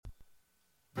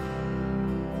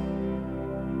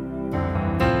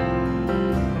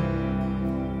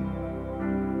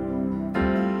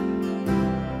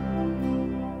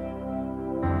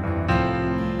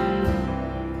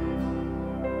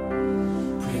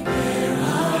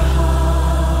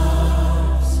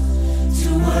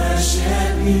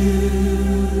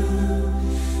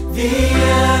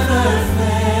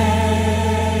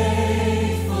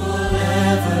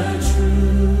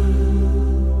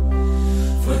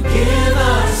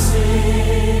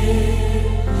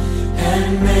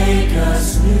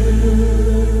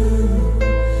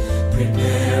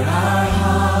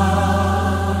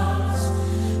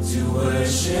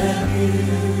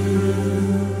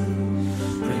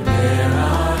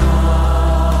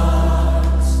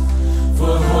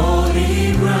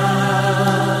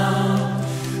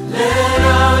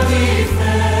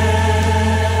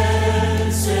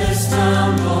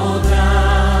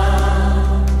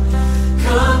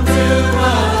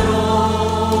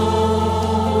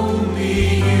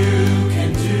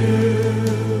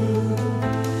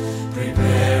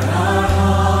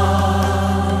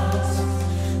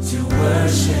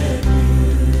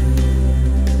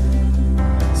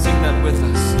join with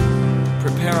us.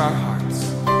 Prepare our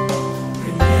hearts.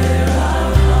 Prepare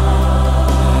our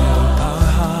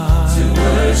hearts to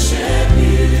worship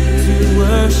you. To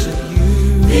worship you.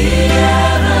 The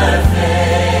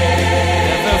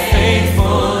ever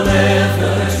faithful,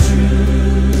 ever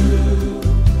true.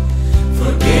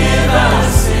 Forgive our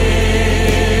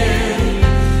sin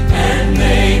and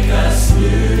make us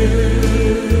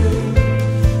new.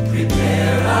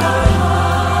 Prepare our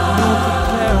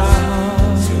hearts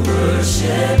to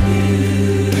worship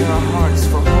you. Prepare our hearts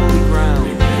for holy ground.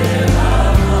 Prepare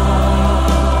our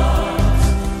hearts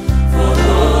for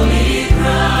holy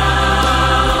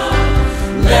ground.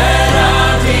 Let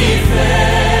our defenses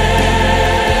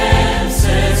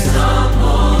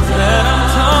tumble down. Let them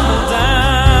tumble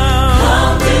down.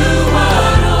 Come do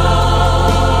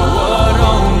what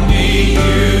only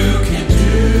you can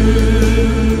do.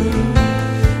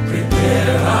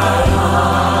 Prepare our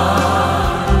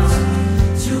hearts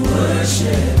to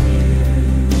worship you.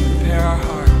 Prepare our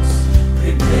hearts.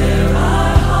 Prepare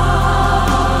our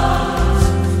hearts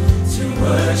to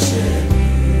worship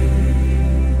you.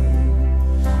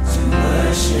 To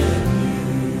worship you.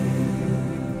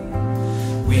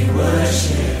 We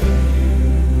worship you.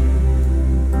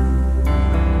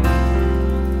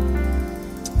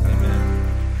 Amen.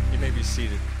 You may be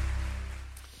seated.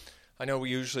 I know we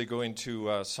usually go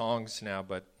into songs now,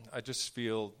 but I just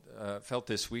felt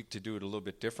this week to do it a little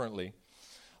bit differently.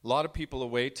 A lot of people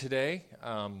away today,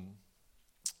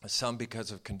 some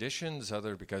because of conditions,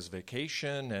 other because of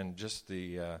vacation, and just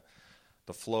the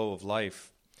flow of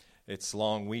life. It's a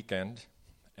long weekend,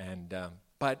 and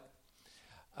but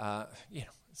it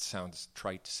sounds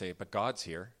trite to say it, but God's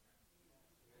here.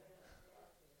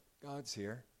 God's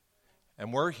here,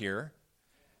 and we're here,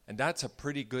 and that's a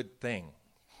pretty good thing.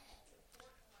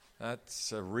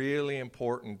 That's a really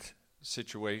important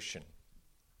situation.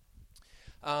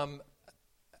 I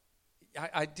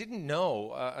didn't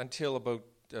know until about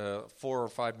 4 or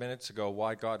 5 minutes ago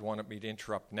why God wanted me to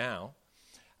interrupt now.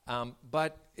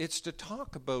 But it's to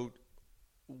talk about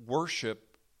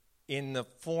worship in the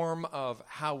form of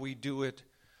how we do it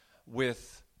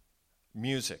with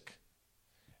music.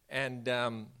 And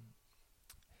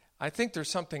I think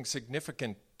there's something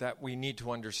significant that we need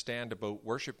to understand about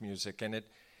worship music. And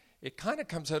it kind of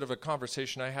comes out of a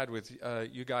conversation I had with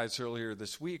you guys earlier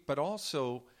this week, but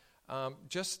also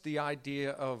just the idea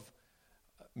of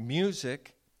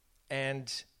music.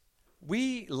 And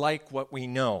we like what we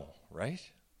know, right?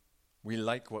 We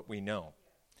like what we know.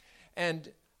 And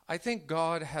I think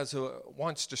God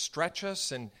wants to stretch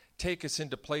us and take us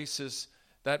into places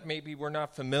that maybe we're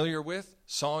not familiar with,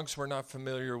 songs we're not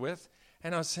familiar with.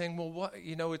 And I was saying, well,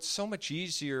 it's so much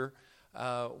easier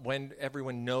when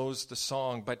everyone knows the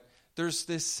song, but there's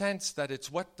this sense that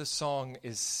it's what the song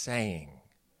is saying.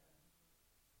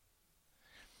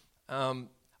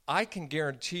 I can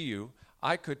guarantee you,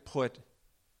 I could put,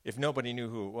 if nobody knew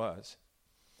who it was,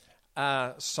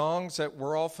 songs that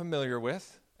we're all familiar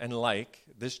with and like,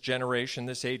 this generation,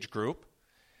 this age group,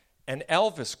 and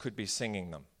Elvis could be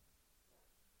singing them.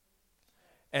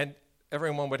 And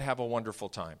everyone would have a wonderful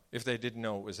time if they didn't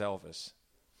know it was Elvis.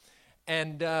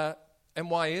 And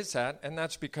why is that? And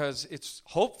that's because it's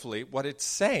hopefully what it's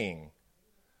saying,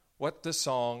 what the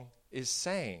song is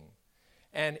saying.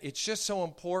 And it's just so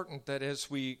important that as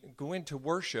we go into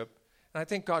worship, and I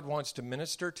think God wants to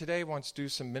minister today, wants to do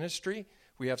some ministry.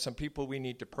 We have some people we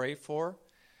need to pray for.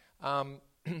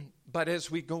 But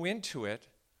as we go into it,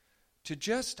 to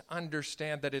just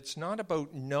understand that it's not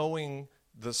about knowing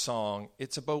the song,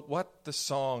 it's about what the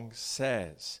song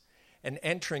says and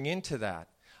entering into that.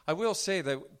 I will say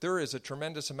that there is a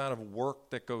tremendous amount of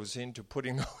work that goes into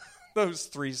putting those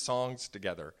three songs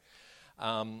together.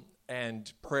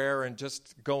 And prayer and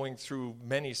just going through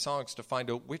many songs to find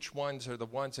out which ones are the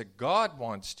ones that God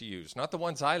wants to use. Not the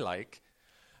ones I like.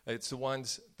 It's the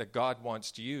ones that God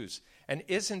wants to use. And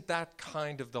isn't that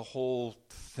kind of the whole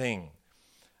thing?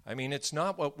 I mean, it's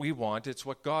not what we want, it's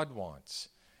what God wants.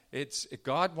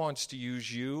 God wants to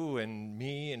use you and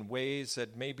me in ways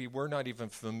that maybe we're not even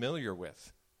familiar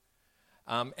with.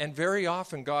 And very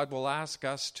often God will ask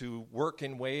us to work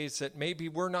in ways that maybe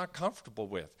we're not comfortable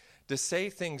with, to say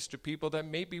things to people that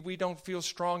maybe we don't feel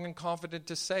strong and confident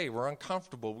to say. We're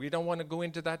uncomfortable. We don't want to go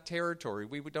into that territory.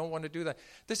 We don't want to do that.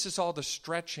 This is all the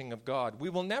stretching of God. We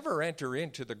will never enter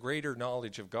into the greater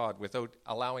knowledge of God without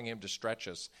allowing Him to stretch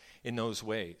us in those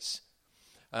ways.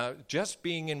 Just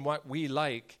being in what we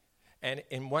like and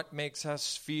in what makes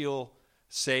us feel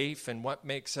safe and what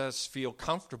makes us feel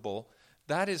comfortable,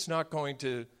 that is not going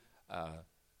to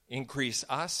increase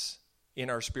us in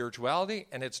our spirituality,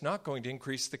 and it's not going to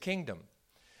increase the kingdom.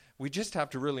 we just have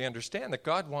to really understand that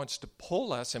God wants to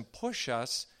pull us and push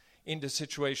us into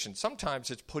situations.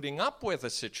 Sometimes it's putting up with a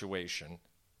situation,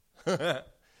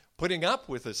 putting up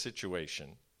with a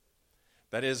situation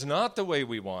that is not the way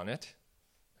we want it,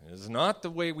 is not the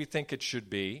way we think it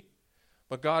should be,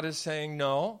 but God is saying,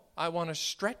 no, I want to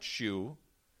stretch you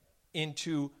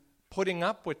into putting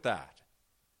up with that,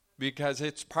 because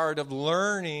it's part of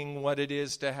learning what it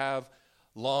is to have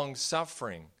long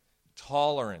suffering,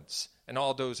 tolerance, and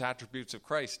all those attributes of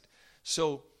Christ.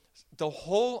 So the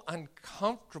whole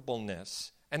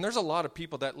uncomfortableness, and there's a lot of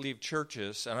people that leave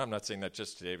churches, and I'm not saying that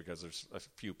just today because there's a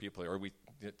few people here,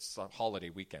 it's a holiday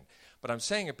weekend, but I'm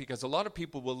saying it because a lot of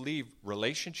people will leave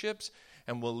relationships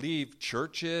and will leave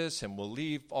churches and will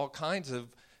leave all kinds of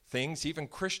things, even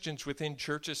Christians within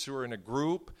churches who are in a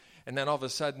group, and then all of a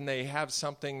sudden they have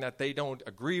something that they don't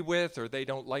agree with or they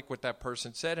don't like what that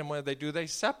person said, and what do? They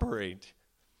separate.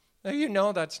 Now, you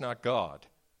know that's not God.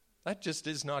 That just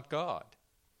is not God.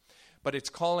 But it's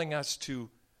calling us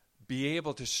to be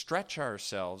able to stretch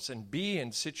ourselves and be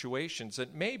in situations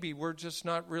that maybe we're just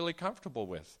not really comfortable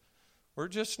with. We're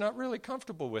just not really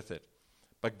comfortable with it.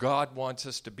 But God wants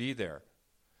us to be there.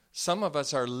 Some of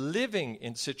us are living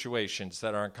in situations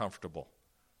that aren't comfortable,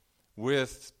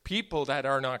 with people that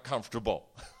are not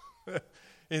comfortable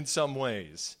in some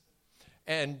ways.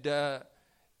 And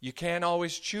you can't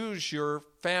always choose your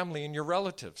family and your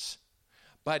relatives.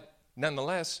 But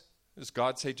nonetheless, does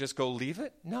God say just go leave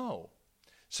it? No.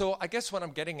 So I guess what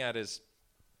I'm getting at is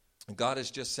God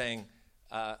is just saying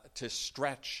to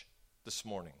stretch this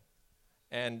morning.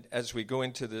 And as we go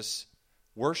into this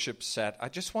worship set, I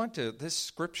just want to, this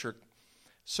scripture,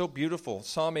 so beautiful,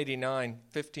 Psalm 89,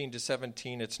 15 to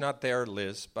 17. It's not there,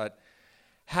 Liz, but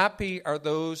happy are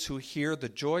those who hear the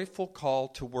joyful call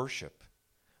to worship,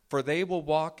 for they will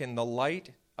walk in the light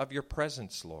of your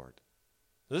presence, Lord.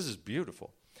 This is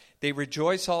beautiful. They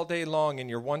rejoice all day long in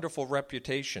your wonderful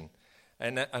reputation.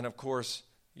 And of course,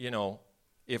 you know,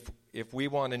 if we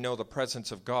want to know the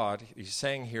presence of God, he's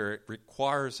saying here it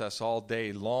requires us all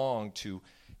day long to,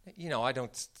 you know, I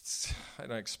don't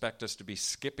expect us to be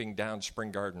skipping down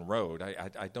Spring Garden Road.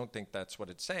 I don't think that's what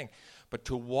it's saying. But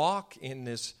to walk in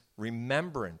this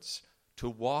remembrance, to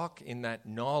walk in that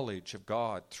knowledge of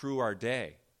God through our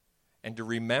day, and to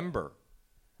remember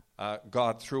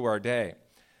God through our day.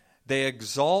 They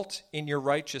exult in your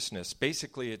righteousness.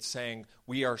 Basically, it's saying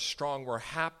we are strong, we're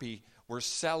happy, we're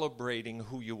celebrating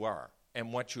who you are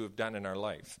and what you have done in our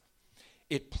life.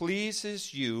 It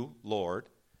pleases you, Lord,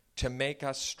 to make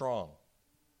us strong.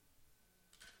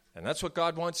 And that's what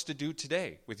God wants to do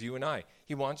today with you and I.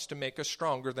 He wants to make us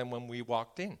stronger than when we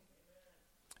walked in.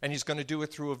 And he's going to do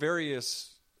it through a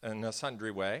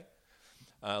sundry way.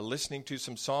 Listening to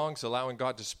some songs, allowing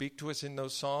God to speak to us in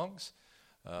those songs,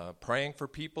 praying for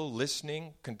people,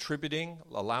 listening, contributing,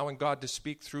 allowing God to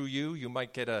speak through you. You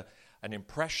might get an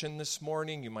impression this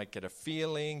morning. You might get a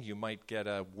feeling. You might get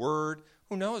a word.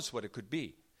 Who knows what it could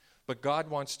be? But God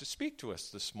wants to speak to us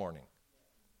this morning.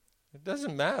 It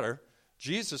doesn't matter.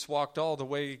 Jesus walked all the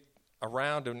way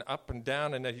around and up and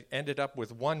down, and he ended up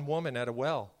with one woman at a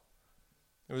well.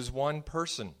 It was one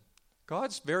person.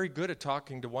 God's very good at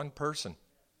talking to one person.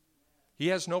 He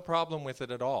has no problem with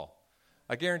it at all.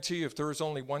 I guarantee you if there was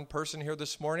only one person here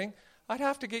this morning, I'd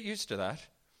have to get used to that.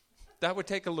 That would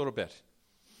take a little bit.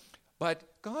 But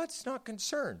God's not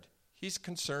concerned. He's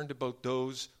concerned about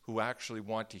those who actually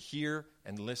want to hear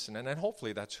and listen, and then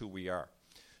hopefully that's who we are.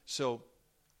 So,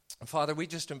 Father, we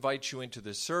just invite you into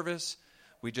this service.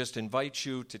 We just invite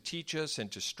you to teach us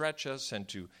and to stretch us and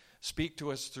to speak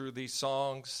to us through these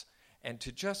songs, and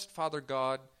to just, Father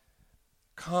God,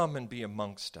 come and be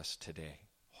amongst us today,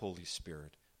 Holy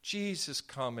Spirit. Jesus,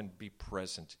 come and be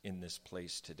present in this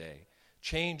place today.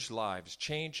 Change lives,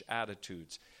 change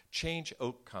attitudes, change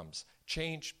outcomes,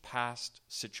 change past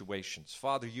situations.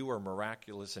 Father, you are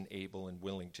miraculous and able and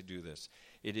willing to do this.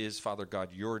 It is, Father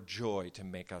God, your joy to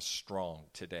make us strong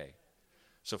today.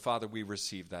 So, Father, we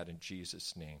receive that in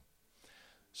Jesus' name.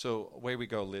 So, away we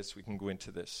go, Liz. We can go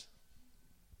into this.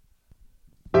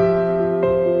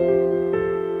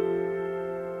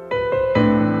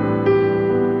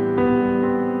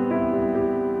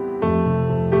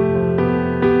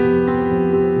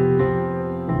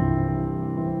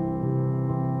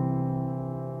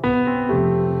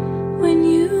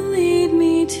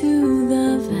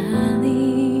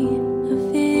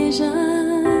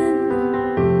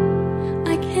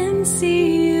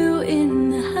 See you in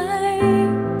the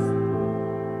heights.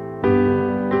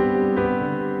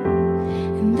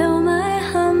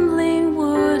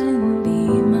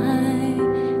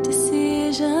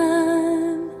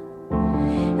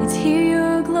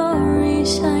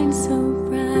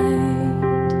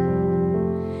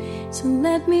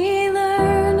 let me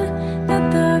learn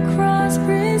that the cross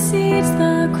precedes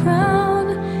the crown.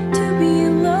 To be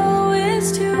low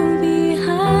is to be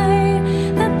high.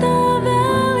 That the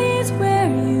valleys where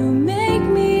you make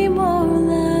me more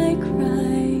like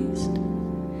Christ.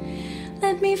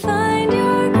 Let me find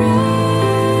your grace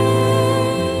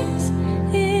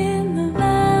in the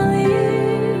valley.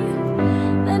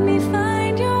 Let me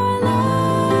find your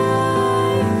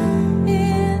life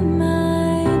in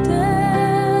my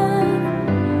death.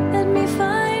 Let me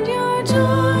find your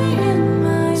joy in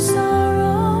my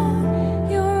sorrow,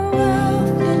 your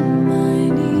wealth in my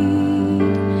need,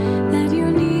 that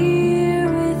you're near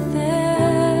with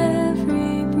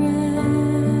every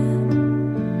breath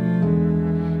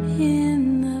in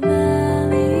the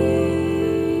valley.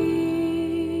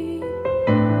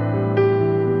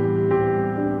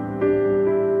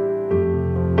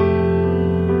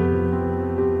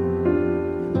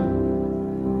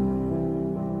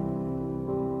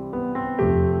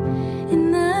 In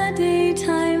the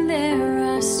daytime there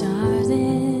are stars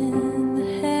in the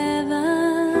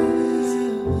heavens,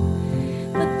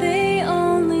 but they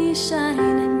only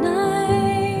shine at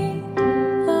night.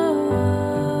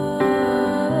 Oh,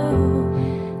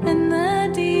 and the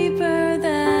deeper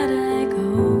that I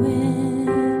go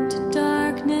into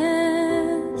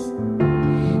darkness,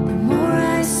 the more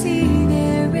I see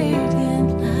their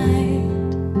radiant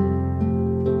light.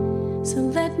 So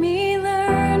let me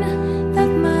learn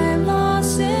that my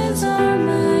losses are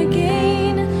my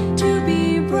gain. To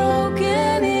be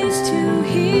broken is to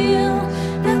heal.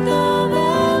 That the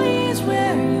valleys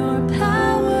where your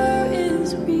power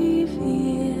is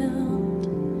revealed.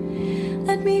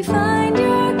 Let me find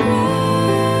your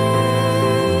grace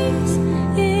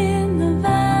in the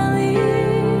valley.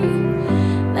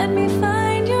 Let me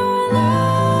find your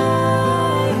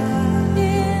life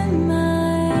in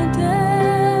my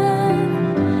death.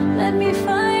 Let me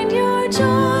find your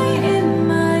joy in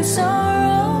my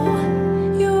sorrow,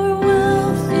 your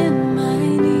wealth in my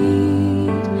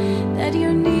need, that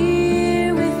you're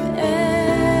near with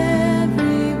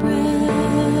every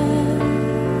breath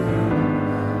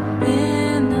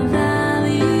in the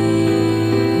valley.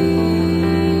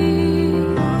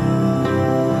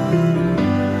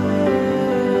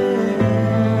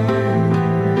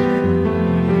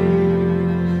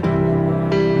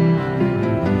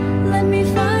 Let me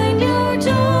find your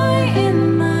joy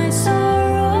in my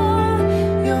sorrow,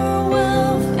 your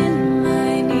wealth in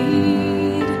my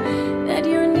need, that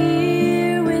you're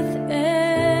near with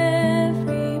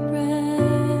every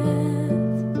breath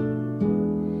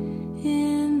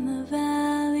in the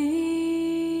valley.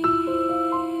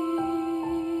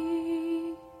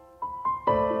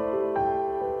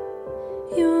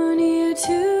 You're near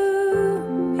to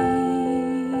me.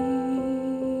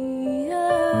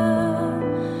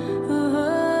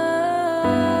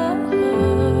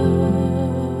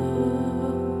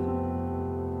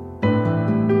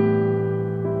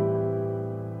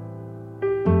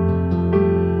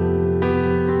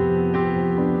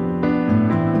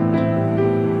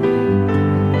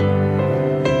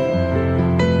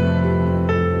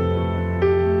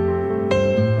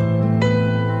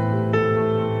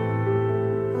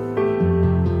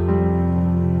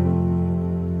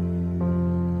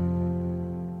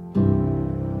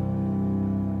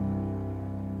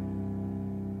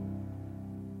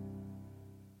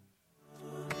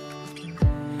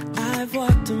 I've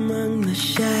walked among the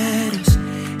shadows.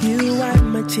 You wiped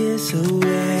my tears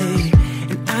away.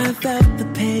 And I felt the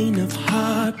pain of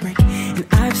heartbreak. And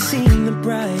I've seen the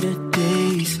brighter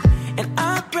days. And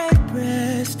I pray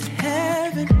prayers to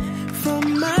heaven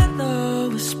from my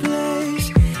lowest place.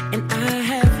 And I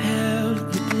have held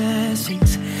your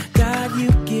blessings. God,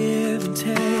 you give and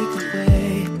take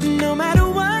away. No matter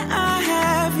what I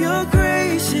have, your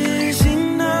grace is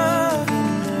enough.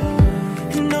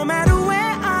 And no matter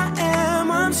where I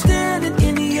am, I'm standing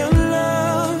in your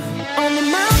love. On the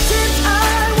mountains I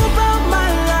will bow my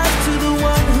life to the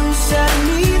one who set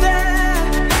me there.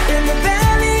 In the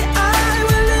valley I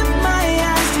will lift my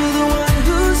eyes to the one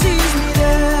who sees me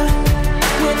there.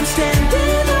 When I'm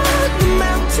standing on the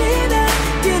mountain, I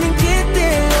didn't get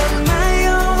there on my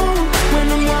own. When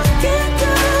I'm walking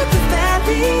through the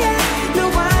valley, I know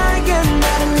I am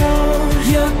not alone.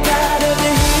 You're God of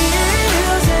the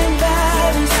hills and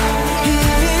valleys,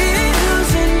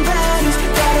 hills and valleys,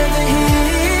 God of the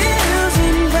hills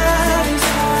and valleys,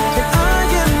 and I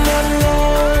am not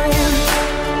alone.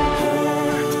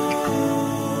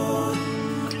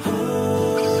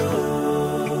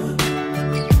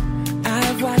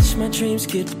 I've watched my dreams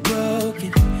get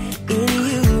broken. In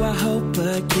you I hope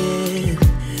again.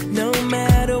 No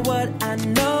matter what, I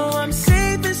know I'm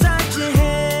safe inside your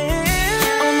hands.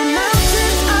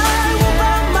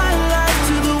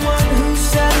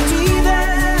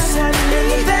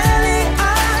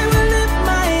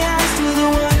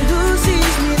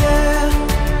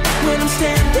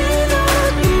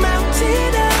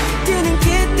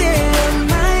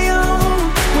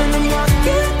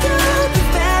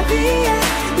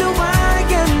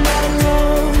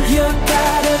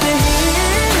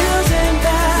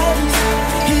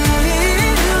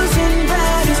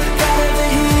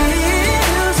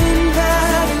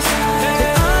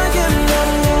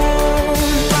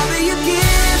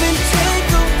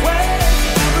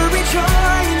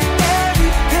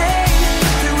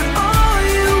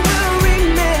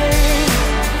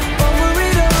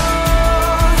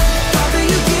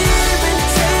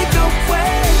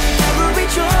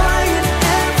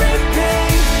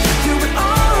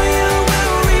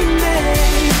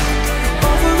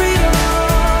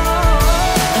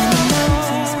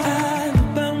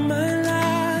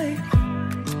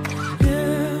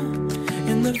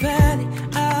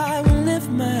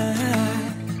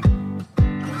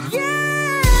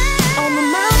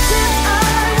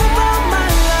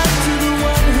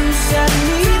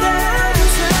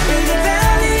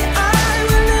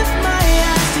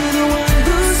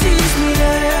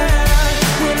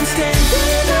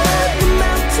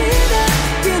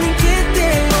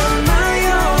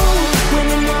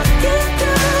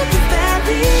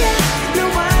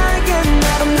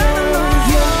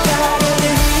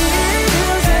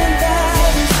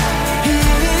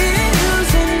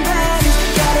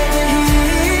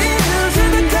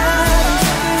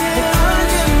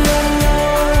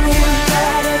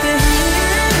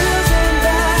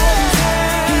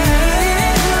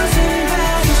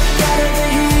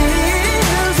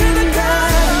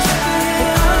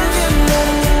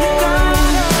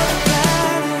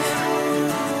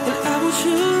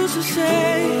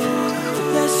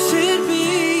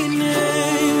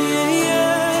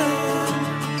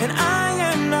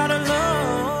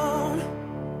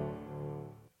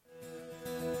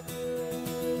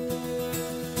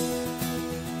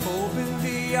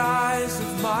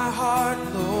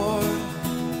 heart, Lord.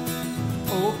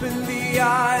 Open the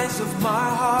eyes of my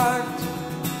heart.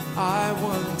 I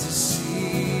want to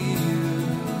see you.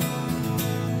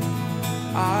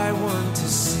 I want to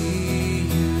see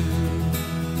you.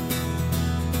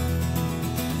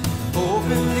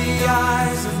 Open the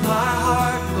eyes of my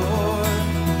heart, Lord.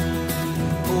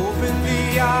 Open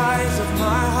the eyes of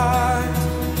my heart.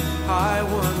 I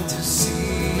want to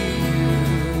see you.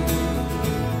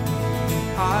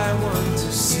 I want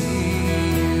to see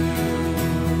you.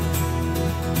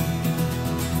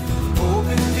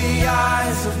 Open the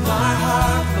eyes of my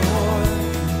heart, Lord.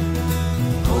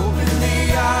 Open the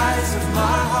eyes of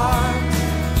my heart.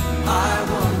 I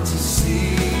want to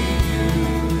see you.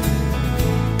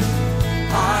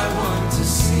 I want to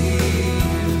see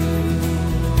you.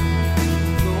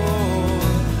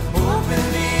 Lord, open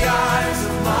the eyes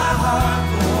of my heart,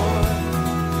 Lord.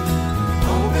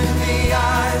 Open the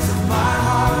eyes of my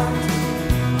heart.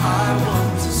 I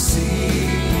want to see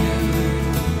you.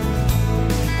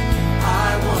 I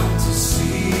want to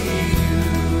see you.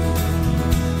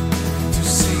 To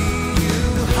see you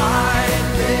high and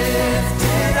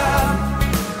lifted up,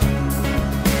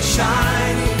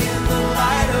 shining in the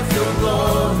light of your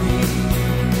glory.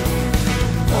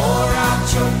 Pour out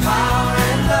your power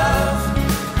and love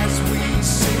as we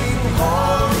sing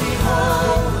holy,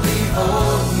 holy,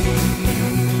 holy.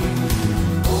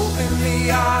 Open the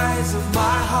eyes of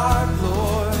my heart,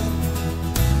 Lord.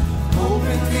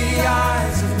 Open the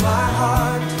eyes of my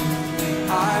heart.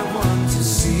 I want to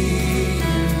see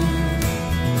you.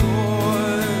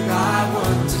 Lord, I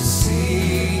want to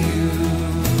see you.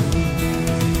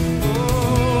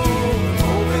 Oh,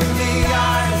 open the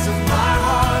eyes of my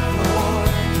heart, Lord.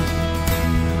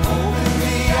 Open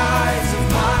the eyes of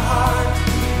my heart.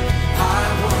 I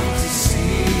want to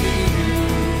see you.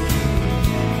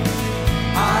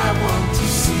 I want to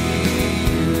see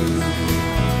you.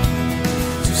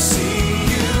 To see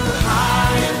you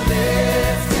high and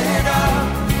lifted up,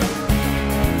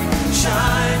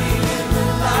 shining in the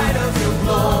light of your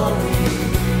glory.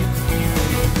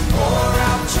 Pour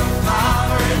out your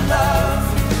power and love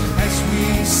as we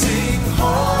sing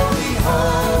holy,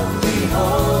 holy,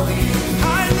 holy.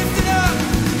 High and lifted up,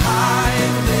 high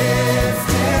and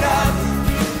lifted up,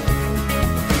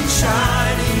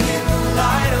 shining in the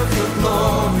light of your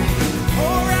glory.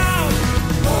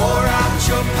 Pour out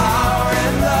your power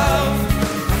and love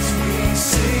as we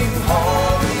sing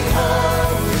holy,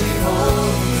 holy,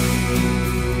 holy.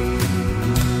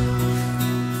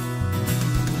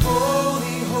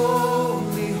 Holy,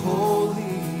 holy,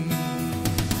 holy.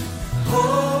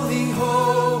 Holy,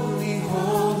 holy,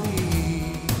 holy.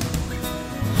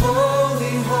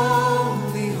 Holy,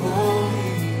 holy,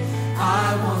 holy.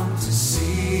 I want to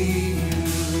see you.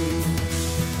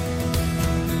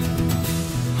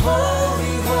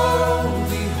 Holy,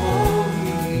 holy,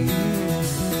 holy.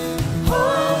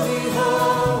 Holy,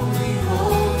 holy,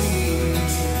 holy.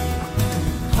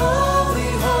 Holy,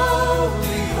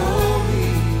 holy, holy.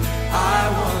 I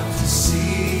want to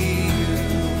see you.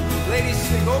 Ladies,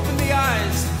 sing, open the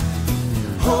eyes.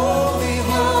 Holy,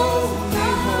 holy,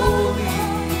 holy.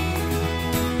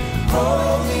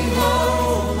 Holy,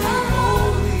 holy,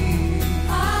 holy.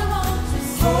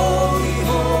 Holy,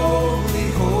 holy,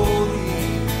 holy.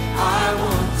 I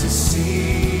want to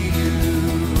see you.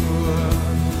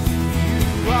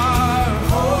 You are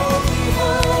holy,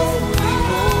 holy,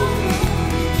 holy.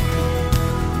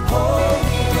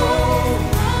 Holy, holy,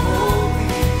 holy.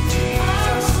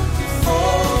 Jesus.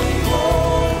 Holy,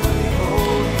 holy,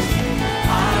 holy.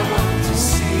 I want to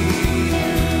see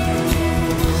you.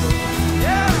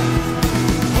 Yeah.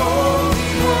 Holy,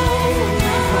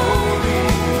 holy, holy.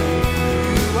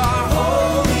 You are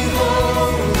holy,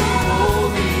 holy,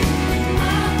 holy.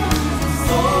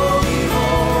 Holy,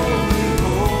 holy,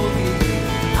 holy.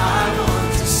 I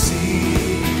want to see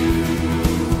you.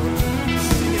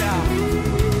 Sing it out.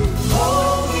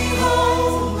 Holy,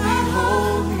 holy,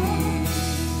 holy.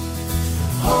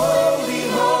 Holy,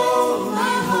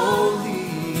 holy, holy.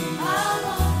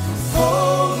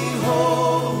 Holy,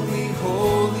 holy,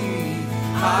 holy.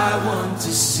 I want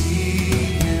to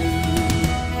see you.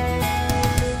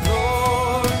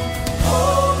 Lord,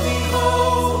 holy,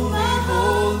 holy,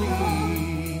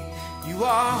 holy. You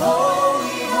are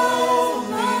holy,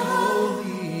 holy,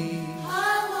 holy.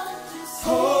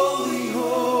 Holy,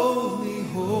 holy,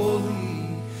 holy.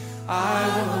 I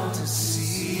want to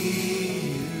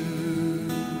see you.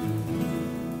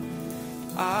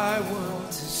 I want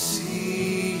to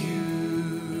see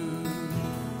you.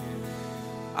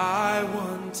 I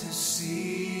want to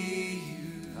see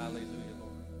you. Hallelujah,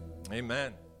 Lord.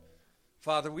 Amen.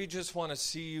 Father, we just want to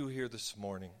see you here this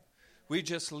morning. We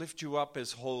just lift you up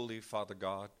as holy, Father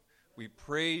God. We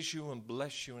praise you and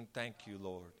bless you and thank you,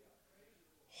 Lord.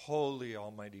 Holy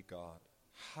Almighty God.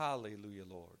 Hallelujah,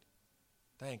 Lord.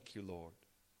 Thank you, Lord.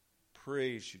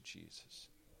 Praise you, Jesus.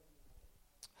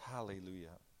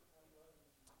 Hallelujah.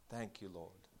 Thank you,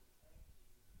 Lord.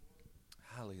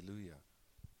 Hallelujah.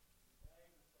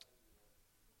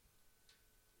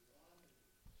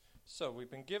 So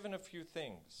we've been given a few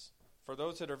things. For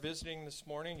those that are visiting this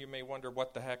morning, you may wonder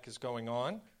what the heck is going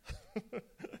on.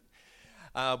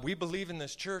 We believe in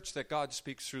this church that God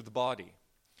speaks through the body.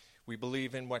 We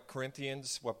believe in what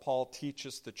Paul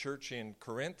teaches the church in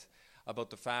Corinth about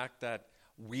the fact that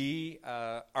we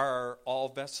are all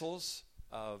vessels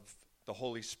of the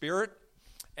Holy Spirit,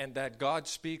 and that God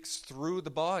speaks through the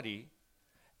body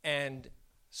and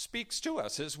speaks to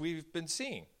us, as we've been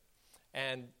seeing.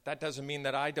 And that doesn't mean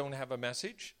that I don't have a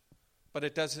message, but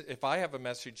it doesn't. If I have a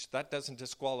message, that doesn't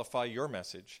disqualify your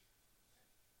message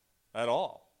at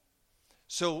all.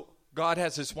 So God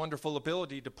has this wonderful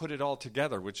ability to put it all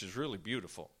together, which is really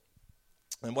beautiful.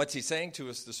 And what's he saying to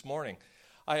us this morning?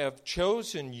 I have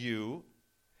chosen you,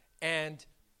 and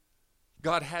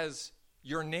God has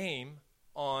your name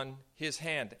on his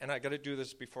hand. And I got to do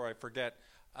this before I forget.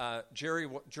 Jerry,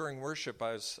 during worship,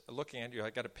 I was looking at you. I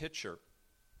got a picture.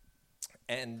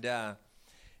 And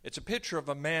it's a picture of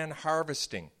a man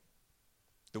harvesting.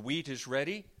 The wheat is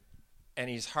ready, and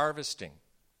he's harvesting.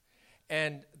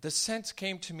 And the sense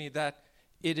came to me that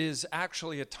it is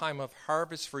actually a time of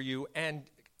harvest for you and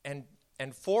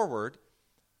forward,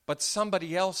 but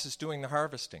somebody else is doing the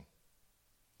harvesting.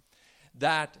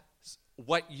 That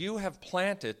what you have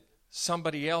planted,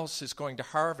 somebody else is going to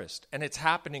harvest. And it's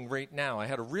happening right now. I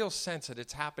had a real sense that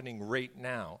it's happening right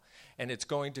now. And it's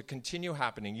going to continue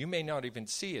happening. You may not even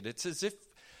see it. It's as if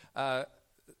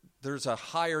there's a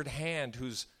hired hand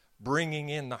who's bringing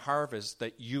in the harvest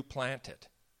that you planted.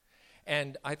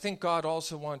 And I think God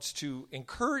also wants to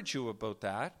encourage you about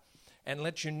that and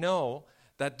let you know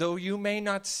that though you may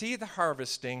not see the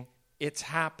harvesting, it's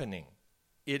happening.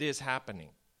 It is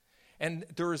happening. And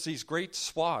there was these great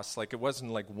swaths, like it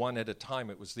wasn't like one at a time.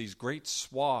 It was these great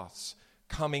swaths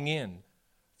coming in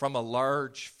from a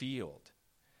large field.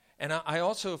 And I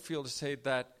also feel to say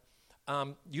that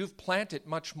you've planted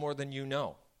much more than you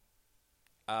know.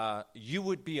 You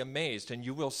would be amazed, and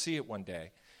you will see it one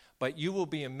day, but you will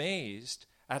be amazed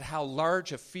at how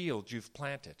large a field you've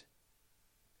planted.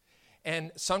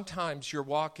 And sometimes you're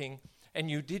walking, and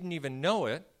you didn't even know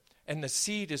it, and the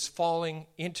seed is falling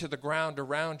into the ground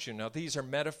around you. Now, these are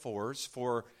metaphors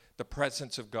for the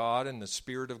presence of God and the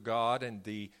Spirit of God and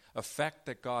the effect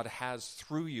that God has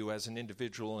through you as an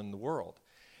individual in the world.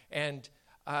 And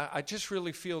I just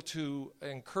really feel to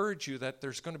encourage you that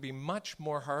there's going to be much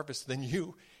more harvest than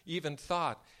you even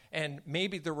thought. And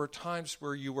maybe there were times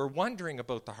where you were wondering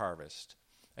about the harvest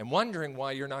and wondering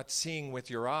why you're not seeing with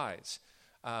your eyes.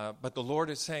 But the Lord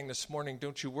is saying this morning,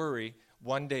 don't you worry,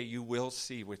 one day you will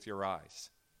see with your eyes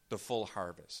the full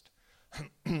harvest.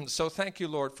 So thank you,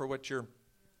 Lord, for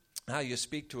how you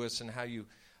speak to us and how you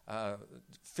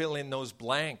fill in those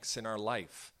blanks in our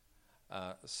life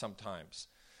sometimes.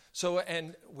 So,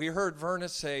 and we heard Verna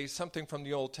say something from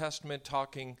the Old Testament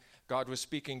God was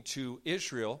speaking to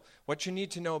Israel. What you need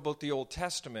to know about the Old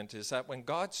Testament is that when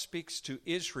God speaks to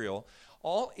Israel,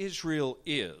 all Israel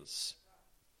is,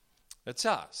 it's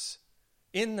us,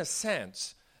 in the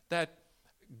sense that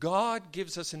God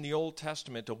gives us in the Old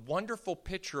Testament a wonderful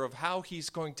picture of how he's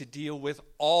going to deal with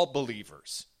all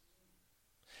believers.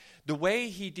 The way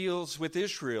he deals with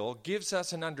Israel gives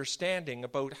us an understanding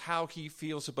about how he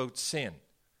feels about sin,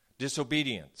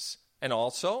 disobedience, and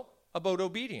also about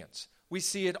obedience. We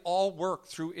see it all work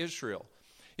through Israel.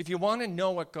 If you want to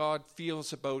know what God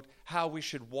feels about how we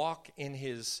should walk in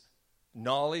his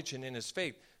knowledge and in his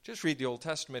faith, just read the Old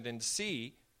Testament and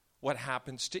see what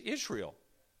happens to Israel.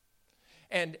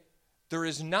 And there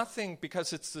is nothing,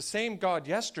 because it's the same God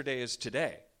yesterday as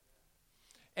today.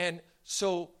 And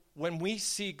so when we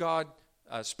see God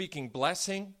speaking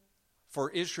blessing for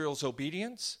Israel's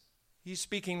obedience, he's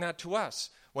speaking that to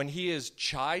us. When he is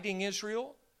chiding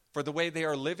Israel for the way they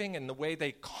are living and the way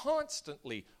they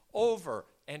constantly, over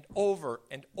and over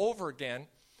and over again,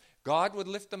 God would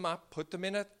lift them up, put them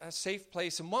in a safe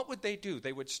place, and what would they do?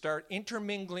 They would start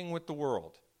intermingling with the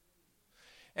world.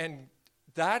 And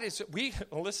that is,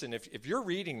 listen, if you're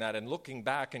reading that and looking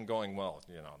back and going, well,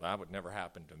 that would never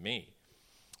happen to me,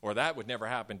 or that would never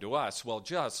happen to us, well,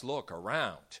 just look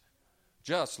around.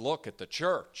 Just look at the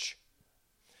church.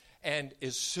 And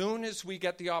as soon as we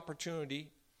get the opportunity,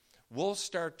 we'll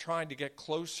start trying to get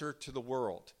closer to the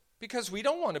world. because we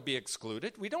don't want to be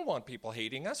excluded. We don't want people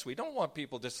hating us. We don't want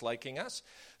people disliking us.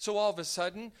 So all of a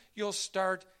sudden, you'll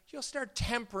start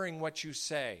tempering what you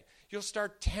say. You'll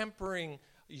start tempering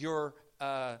your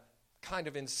kind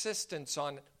of insistence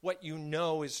on what you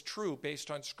know is true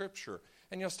based on Scripture.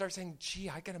 And you'll start saying, gee,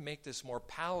 I got to make this more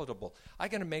palatable. I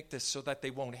got to make this so that they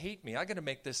won't hate me. I got to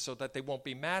make this so that they won't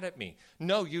be mad at me.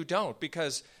 No, you don't,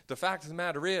 because the fact of the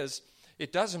matter is,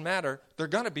 it doesn't matter. They're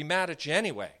going to be mad at you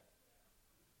anyway.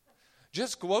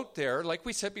 Just go out there, like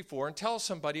we said before, and tell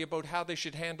somebody about how they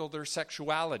should handle their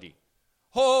sexuality.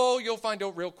 Oh, you'll find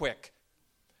out real quick.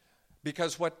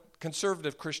 Because what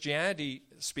conservative Christianity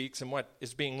speaks and what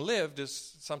is being lived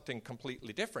is something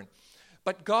completely different.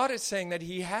 But God is saying that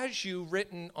he has you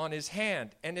written on his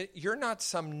hand, and you're not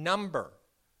some number.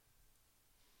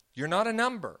 You're not a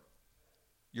number.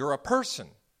 You're a person.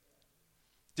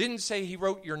 Didn't say he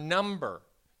wrote your number.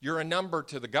 You're a number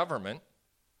to the government.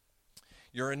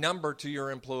 You're a number to your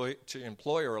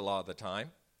employer a lot of the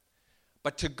time.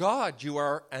 But to God, you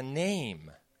are a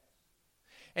name.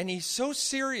 And he's so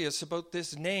serious about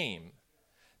this name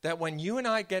that when you and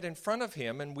I get in front of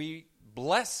him and we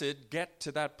blessed get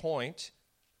to that point,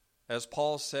 as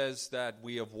Paul says that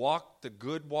we have walked the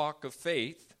good walk of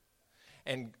faith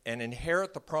and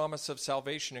inherit the promise of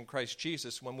salvation in Christ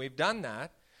Jesus, when we've done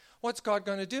that, what's God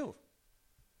going to do?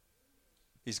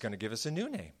 He's going to give us a new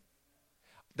name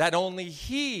that only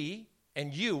he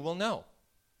and you will know.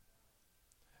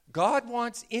 God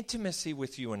wants intimacy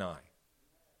with you and I.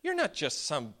 You're not just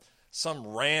some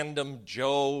random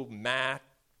Joe, Matt,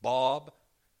 Bob.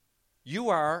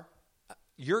 You're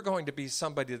going to be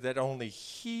somebody that only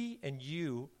he and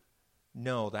you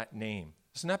know that name.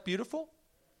 Isn't that beautiful?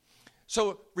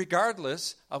 So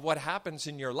regardless of what happens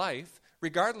in your life,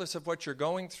 regardless of what you're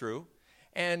going through,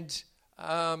 and,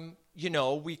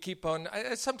 we keep on,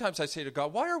 sometimes I say to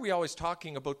God, why are we always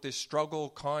talking about this struggle,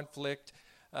 conflict,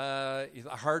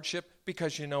 hardship?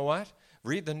 Because you know what?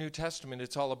 Read the New Testament,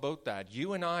 it's all about that.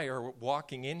 You and I are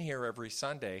walking in here every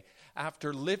Sunday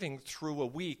after living through a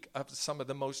week of some of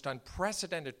the most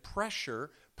unprecedented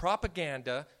pressure,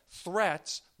 propaganda,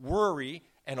 threats, worry,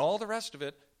 and all the rest of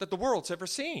it that the world's ever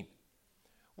seen.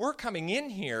 We're coming in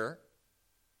here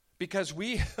because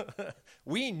we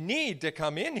need to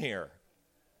come in here.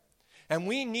 And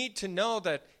we need to know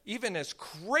that even as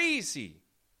crazy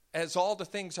as all the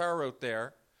things are out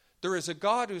there, there is a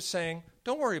God who's saying,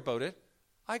 don't worry about it.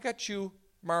 I got you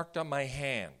marked on my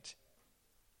hand.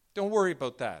 Don't worry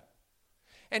about that.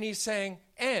 And he's saying,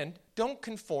 and don't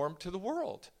conform to the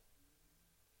world.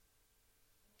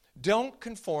 Don't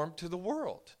conform to the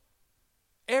world.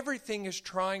 Everything is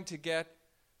trying to get,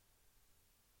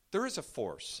 there is a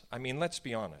force. I mean, let's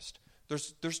be honest.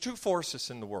 There's two forces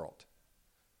in the world.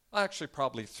 Actually,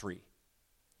 probably three.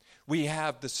 We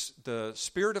have the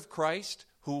Spirit of Christ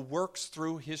who works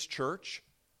through his church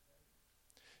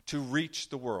to reach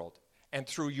the world. And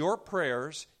through your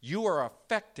prayers, you are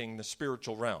affecting the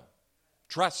spiritual realm.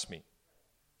 Trust me.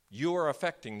 You are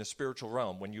affecting the spiritual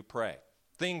realm when you pray.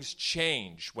 Things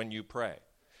change when you pray.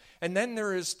 And then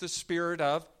there is the spirit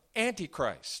of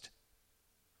Antichrist,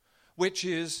 which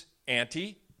is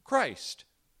anti-Christ.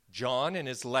 John, in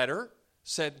his letter,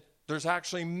 said there's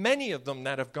actually many of them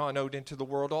that have gone out into the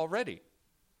world already.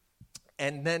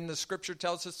 And then the scripture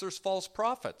tells us there's false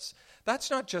prophets.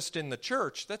 That's not just in the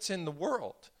church, that's in the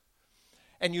world.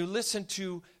 And you listen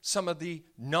to some of the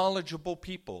knowledgeable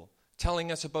people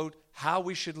telling us about how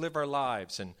we should live our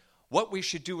lives and what we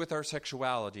should do with our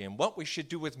sexuality and what we should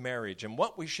do with marriage and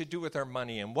what we should do with our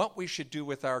money and what we should do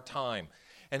with our time.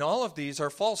 And all of these are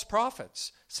false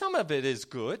prophets. Some of it is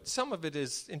good, some of it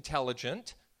is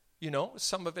intelligent,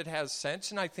 some of it has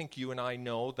sense, and I think you and I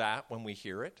know that when we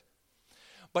hear it.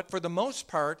 But for the most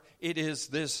part, it is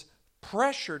this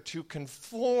pressure to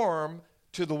conform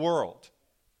to the world,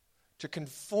 to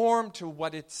conform to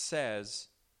what it says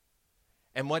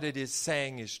and what it is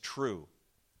saying is true.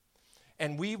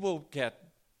 And we will get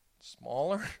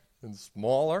smaller and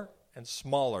smaller and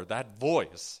smaller, that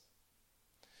voice.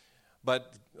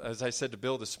 But as I said to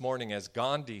Bill this morning, as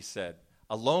Gandhi said,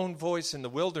 a lone voice in the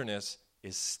wilderness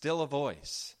is still a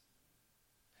voice.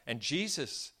 And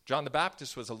Jesus, John the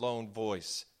Baptist, was a lone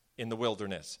voice in the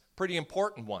wilderness. Pretty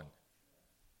important one.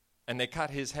 And they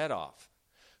cut his head off.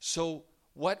 So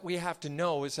what we have to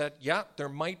know is that, there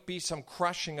might be some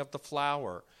crushing of the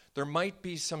flower. There might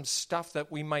be some stuff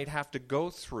that we might have to go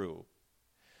through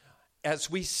as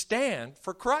we stand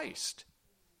for Christ.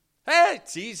 Hey,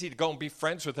 it's easy to go and be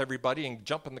friends with everybody and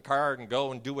jump in the car and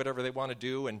go and do whatever they want to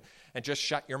do and just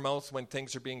shut your mouth when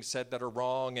things are being said that are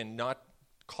wrong and not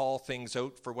call things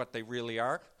out for what they really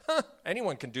are.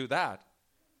 Anyone can do that.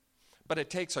 But it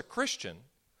takes a Christian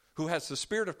who has the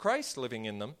Spirit of Christ living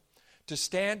in them to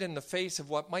stand in the face of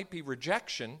what might be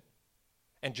rejection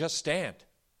and just stand.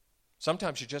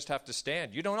 Sometimes you just have to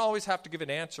stand. You don't always have to give an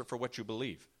answer for what you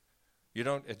believe.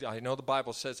 I know the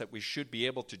Bible says that we should be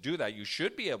able to do that. You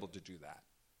should be able to do that.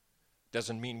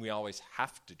 Doesn't mean we always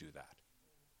have to do that.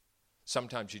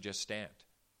 Sometimes you just stand.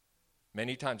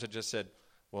 Many times I just said,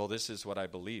 well, this is what I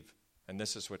believe, and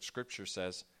this is what Scripture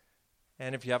says.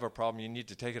 And if you have a problem, you need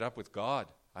to take it up with God.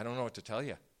 I don't know what to tell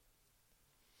you.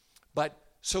 But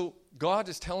so God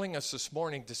is telling us this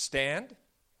morning to stand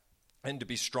and to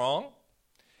be strong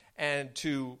and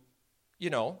to,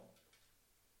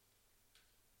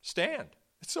 stand.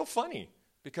 It's so funny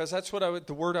because that's what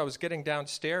the word I was getting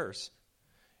downstairs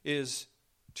is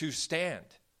to stand.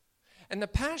 And the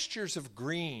pastures of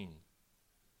green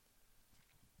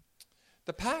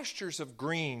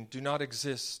do not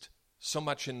exist so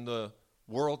much in the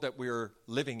world that we're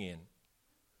living in.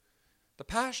 The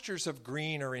pastures of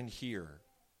green are in here.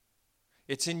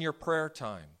 It's in your prayer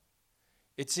time.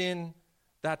 It's in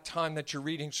that time that you're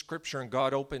reading Scripture and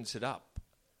God opens it up.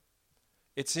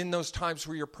 It's in those times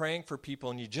where you're praying for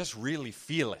people and you just really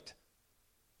feel it.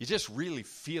 You just really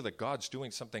feel that God's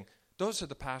doing something. Those are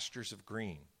the pastures of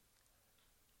green.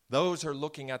 Those are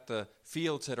looking at the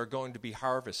fields that are going to be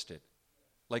harvested.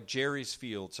 Like Jerry's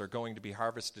fields are going to be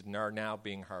harvested and are now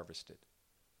being harvested.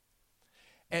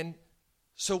 And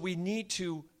so we need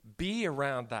to be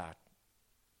around that.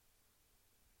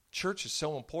 Church is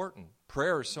so important.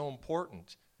 Prayer is so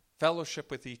important.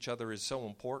 Fellowship with each other is so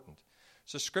important.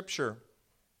 So Scripture,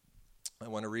 I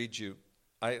want to read you.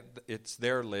 It's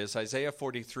there, Liz. Isaiah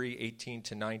 43, 18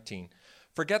 to 19.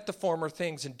 Forget the former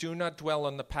things and do not dwell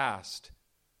on the past.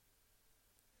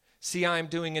 See, I am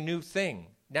doing a new thing.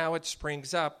 Now it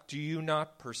springs up. Do you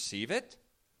not perceive it?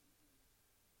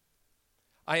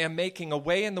 I am making a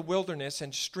way in the wilderness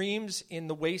and streams in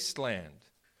the wasteland.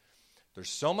 There's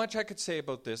so much I could say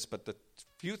about this, but the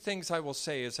few things I will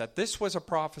say is that this was a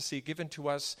prophecy given to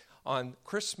us on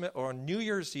Christmas or on New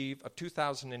Year's Eve of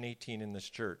 2018 in this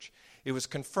church. It was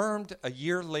confirmed a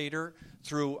year later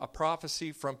through a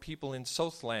prophecy from people in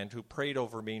Southland who prayed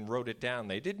over me and wrote it down.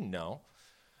 They didn't know.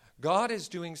 God is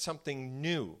doing something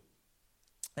new.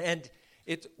 And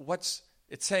it's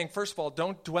saying, first of all,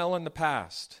 don't dwell in the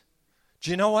past. Do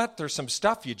you know what? There's some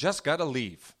stuff you just got to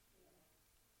leave.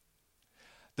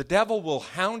 The devil will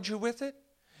hound you with it.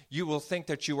 You will think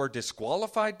that you are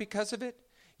disqualified because of it.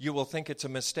 You will think it's a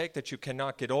mistake that you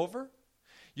cannot get over.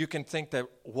 You can think that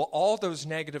all those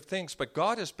negative things, but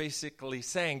God is basically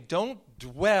saying, don't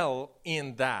dwell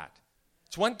in that.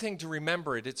 It's one thing to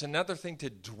remember it. It's another thing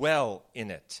to dwell in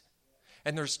it.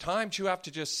 And there's times you have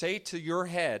to just say to your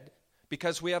head,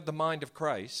 because we have the mind of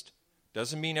Christ,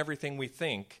 doesn't mean everything we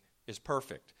think is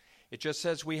perfect. It just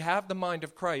says we have the mind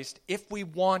of Christ if we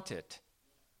want it.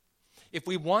 If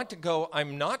we want to go,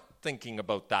 I'm not thinking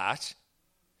about that,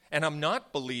 and I'm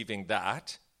not believing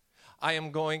that, I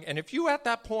am going, and if you at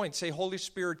that point say, Holy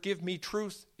Spirit, give me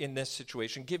truth in this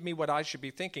situation, give me what I should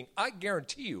be thinking, I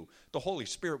guarantee you the Holy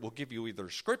Spirit will give you either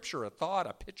scripture, a thought,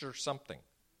 a picture, something.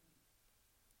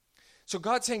 So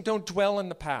God's saying, don't dwell in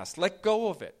the past. Let go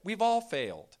of it. We've all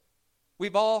failed.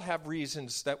 We've all have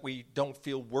reasons that we don't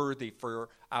feel worthy for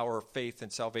our faith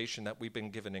and salvation that we've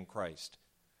been given in Christ.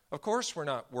 Of course we're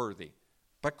not worthy,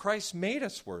 but Christ made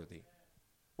us worthy.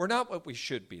 We're not what we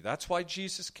should be. That's why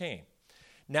Jesus came.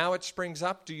 Now it springs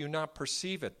up, do you not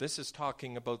perceive it? This is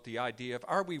talking about the idea of,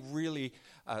 are we really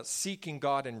seeking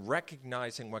God and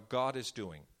recognizing what God is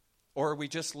doing? Or are we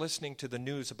just listening to the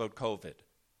news about COVID?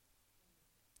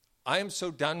 I am so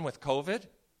done with COVID.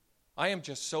 I am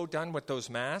just so done with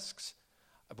those masks.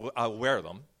 I'll wear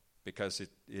them because it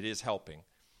is helping.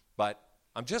 But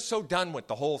I'm just so done with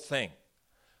the whole thing.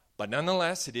 But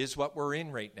nonetheless, it is what we're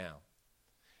in right now.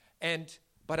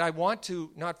 But I want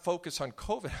to not focus on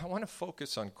COVID. I want to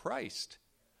focus on Christ.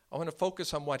 I want to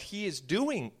focus on what he is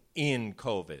doing in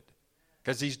COVID,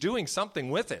 because he's doing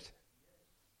something with it.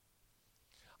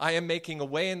 I am making a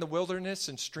way in the wilderness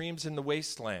and streams in the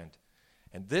wasteland.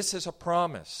 And this is a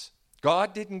promise.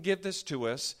 God didn't give this to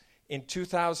us in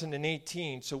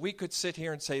 2018 so we could sit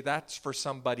here and say that's for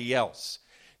somebody else.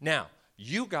 Now,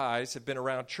 you guys have been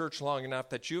around church long enough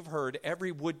that you've heard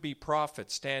every would-be prophet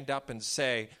stand up and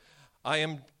say, I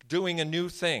am doing a new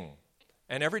thing.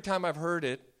 And every time I've heard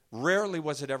it, rarely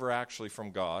was it ever actually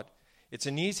from God. It's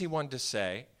an easy one to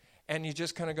say, and you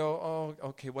just kind of go, oh,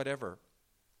 okay, whatever.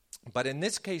 But in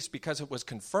this case, because it was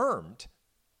confirmed,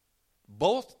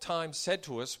 both times said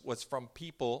to us was from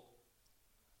people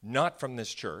not from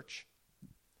this church,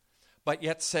 but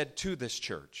yet said to this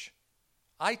church.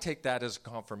 I take that as a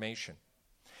confirmation.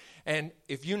 And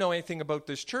if you know anything about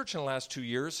this church in the last 2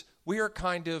 years, we are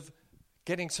kind of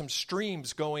getting some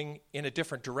streams going in a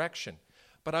different direction.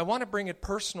 But I want to bring it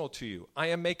personal to you. I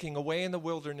am making a way in the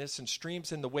wilderness and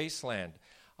streams in the wasteland.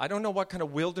 I don't know what kind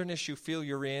of wilderness you feel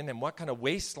you're in and what kind of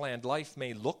wasteland life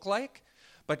may look like,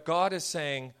 but God is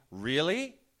saying,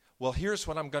 really? Well, here's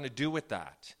what I'm going to do with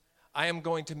that. I am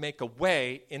going to make a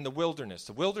way in the wilderness.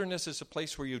 The wilderness is a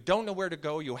place where you don't know where to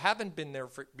go. You haven't been there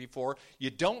before. You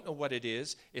don't know what it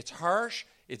is. It's harsh,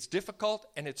 it's difficult,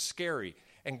 and it's scary.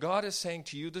 And God is saying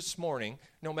to you this morning,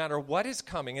 no matter what is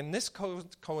coming, and this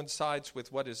coincides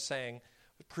with what is saying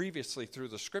previously through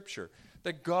the scripture,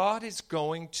 that God is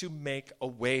going to make a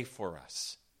way for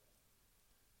us.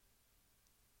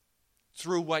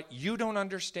 Through what you don't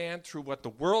understand, through what the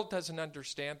world doesn't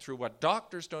understand, through what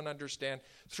doctors don't understand,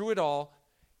 through it all,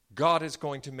 God is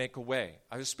going to make a way.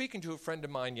 I was speaking to a friend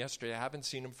of mine yesterday. I haven't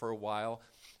seen him for a while.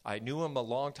 I knew him a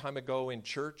long time ago in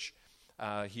church.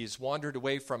 He's wandered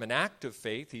away from an active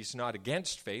faith. He's not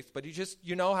against faith, but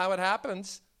you know how it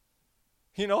happens.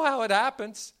 You know how it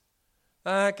happens.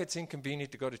 It gets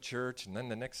inconvenient to go to church, and then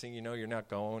the next thing you know, you're not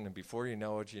going, and before you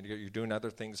know it, you're doing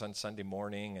other things on Sunday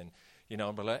morning, and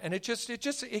and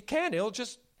it'll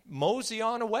just mosey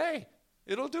on away.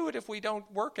 It'll do it if we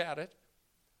don't work at it.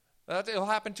 It'll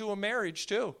happen to a marriage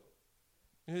too.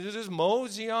 You just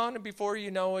mosey on, and before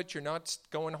you know it, you're not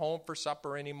going home for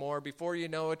supper anymore. Before you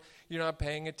know it, you're not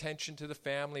paying attention to the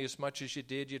family as much as you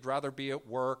did. You'd rather be at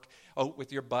work, out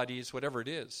with your buddies, whatever it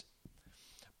is.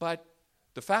 But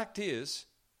the fact is,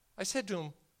 I said to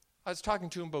him, I was talking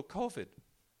to him about COVID.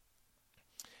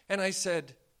 And I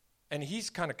said, and he's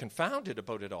kind of confounded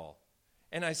about it all.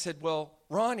 And I said, well,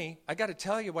 Ronnie, I got to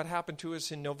tell you what happened to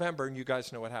us in November. And you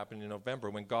guys know what happened in November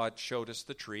when God showed us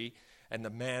the tree and the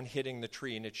man hitting the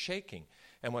tree and it's shaking.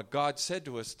 And what God said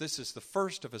to us, this is the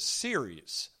first of a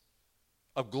series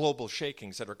of global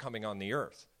shakings that are coming on the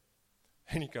earth.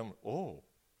 And he comes, oh.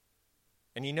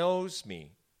 And he knows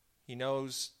me. He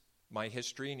knows my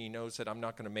history, and he knows that I'm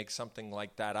not going to make something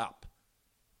like that up.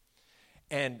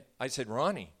 And I said,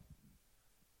 Ronnie,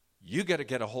 you got to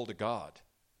get a hold of God.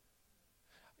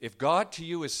 If God to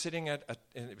you is sitting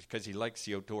because he likes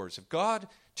the outdoors, if God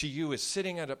to you is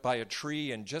sitting by a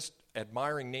tree and just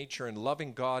admiring nature and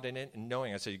loving God in it and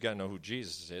knowing, I said, you got to know who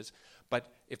Jesus is. But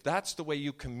if that's the way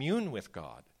you commune with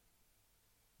God,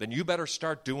 then you better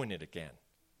start doing it again.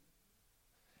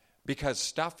 Because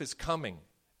stuff is coming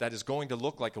that is going to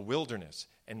look like a wilderness.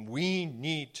 And we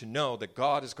need to know that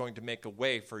God is going to make a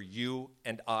way for you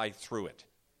and I through it.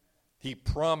 He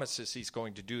promises he's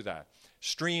going to do that.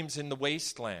 Streams in the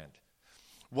wasteland.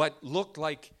 What looked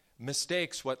like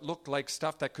mistakes, what looked like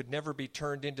stuff that could never be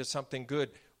turned into something good.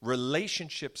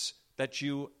 Relationships that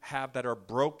you have that are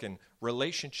broken.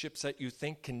 Relationships that you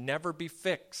think can never be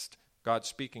fixed. God's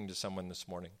speaking to someone this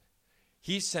morning.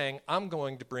 He's saying, I'm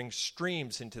going to bring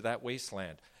streams into that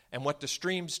wasteland. And what do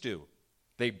streams do?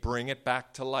 They bring it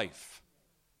back to life.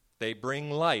 They bring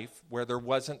life where there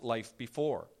wasn't life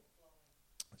before.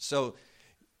 So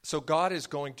God is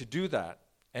going to do that.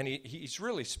 And he's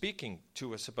really speaking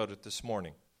to us about it this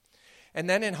morning. And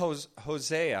then in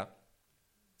Hosea,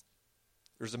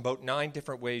 there's about 9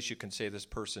 different ways you can say this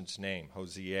person's name.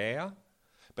 Hosea.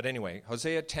 But anyway,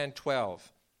 Hosea 10:12.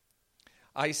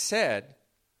 I said,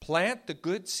 plant the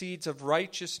good seeds of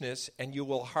righteousness, and you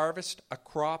will harvest a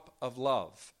crop of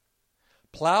love.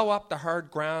 Plow up the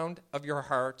hard ground of your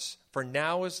hearts, for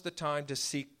now is the time to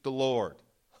seek the Lord.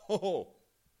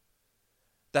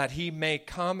 That he may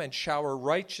come and shower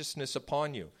righteousness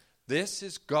upon you. This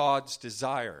is God's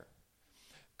desire.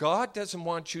 God doesn't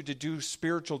want you to do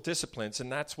spiritual disciplines,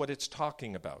 and that's what it's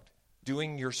talking about.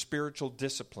 Doing your spiritual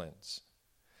disciplines.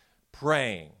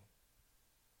 Praying,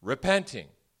 repenting,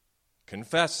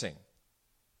 confessing,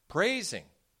 praising,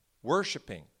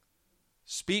 worshiping,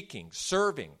 speaking,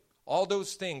 serving, all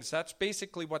those things. That's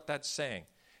basically what that's saying.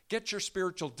 Get your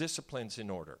spiritual disciplines in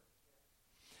order.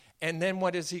 And then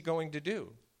what is he going to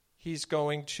do? He's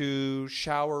going to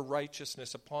shower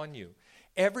righteousness upon you.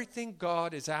 Everything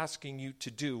God is asking you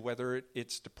to do, whether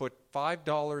it's to put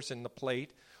 $5 in the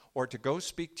plate or to go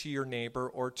speak to your neighbor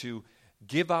or to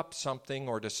give up something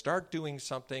or to start doing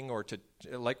something or to,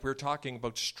 like we're talking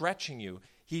about, stretching you,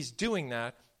 he's doing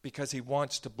that because he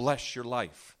wants to bless your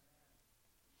life.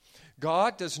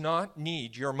 God does not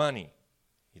need your money.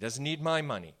 He doesn't need my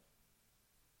money.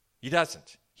 He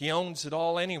doesn't. He owns it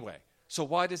all anyway. So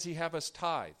why does he have us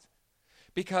tithe?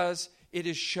 Because it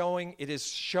is showing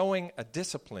a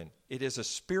discipline. It is a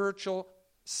spiritual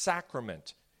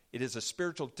sacrament. It is a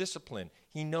spiritual discipline.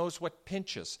 He knows what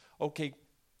pinches. Okay,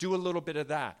 Do a little bit of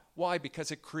that. Why? Because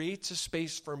it creates a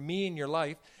space for me in your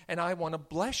life, and I want to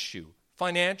bless you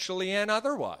financially and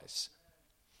otherwise.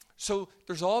 So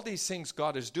there's all these things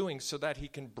God is doing so that he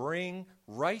can bring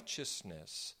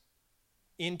righteousness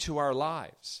into our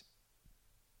lives.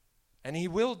 And he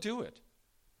will do it.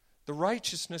 The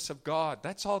righteousness of God,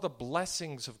 that's all the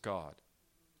blessings of God.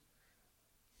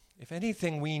 If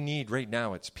anything we need right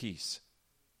now, it's peace.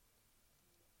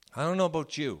 I don't know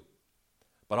about you,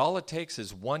 but all it takes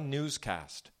is one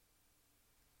newscast.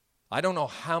 I don't know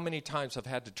how many times I've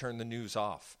had to turn the news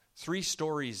off. 3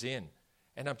 stories in,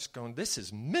 and I'm just going, this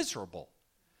is miserable.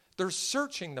 They're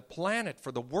searching the planet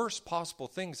for the worst possible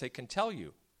things they can tell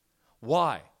you.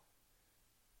 Why?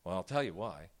 Well, I'll tell you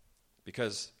why.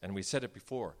 Because, and we said it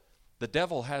before, the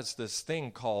devil has this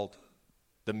thing called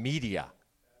the media.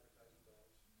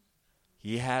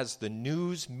 He has the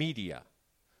news media.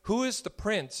 Who is the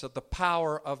prince of the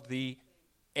power of the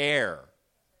air?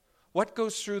 What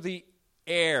goes through the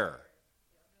air?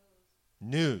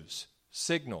 News,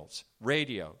 signals,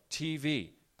 radio,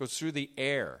 TV. Goes through the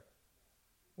air.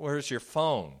 Where's your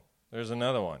phone? There's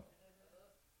another one.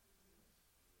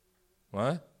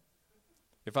 What?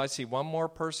 If I see one more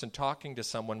person talking to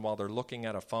someone while they're looking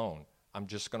at a phone, I'm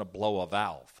just going to blow a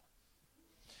valve.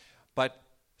 But,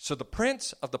 so the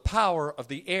prince of the power of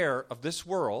the air of this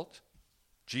world,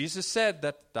 Jesus said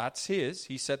that that's his.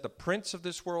 He said the prince of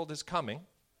this world is coming,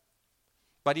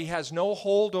 but he has no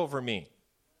hold over me.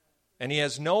 And he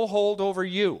has no hold over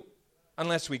you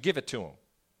unless we give it to him.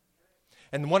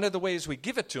 And one of the ways we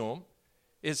give it to him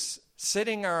is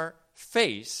sitting our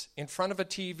face in front of a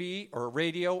TV or a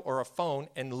radio or a phone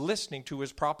and listening to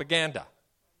his propaganda.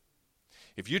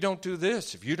 If you don't do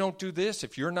this, if you don't do this,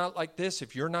 if you're not like this,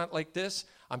 if you're not like this,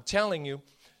 I'm telling you,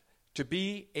 to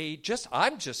be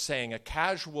I'm just saying a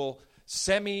casual,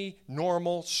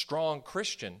 semi-normal, strong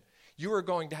Christian, you are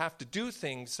going to have to do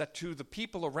things that to the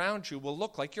people around you will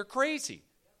look like you're crazy.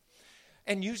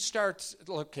 And you start,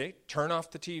 okay, turn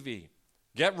off the TV.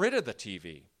 Get rid of the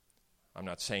TV. I'm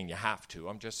not saying you have to.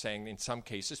 I'm just saying in some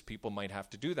cases people might have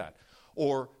to do that.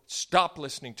 Or stop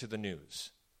listening to the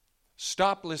news.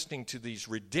 Stop listening to these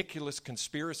ridiculous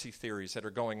conspiracy theories that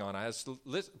are going on. I was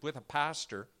with a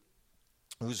pastor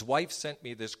whose wife sent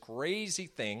me this crazy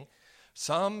thing,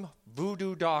 some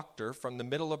voodoo doctor from the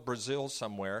middle of Brazil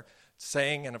somewhere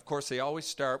saying, and of course they always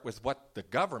start with what the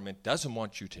government doesn't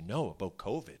want you to know about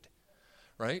COVID,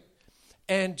 right?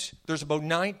 And there's about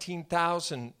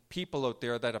 19,000 people out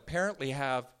there that apparently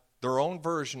have their own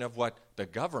version of what the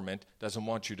government doesn't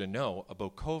want you to know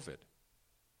about COVID.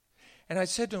 And I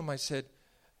said to him, I said,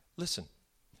 listen,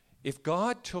 if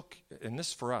God took, and this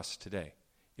is for us today,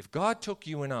 if God took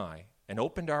you and I and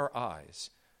opened our eyes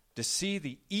to see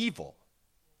the evil,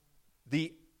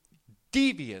 the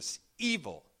devious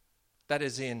evil that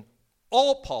is in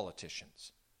all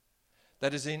politicians,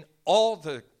 that is in all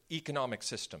the economic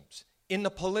systems, in the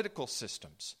political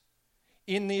systems,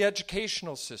 in the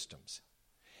educational systems.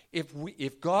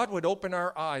 If God would open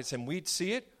our eyes and we'd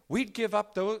see it, we'd give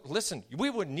up those. Listen, we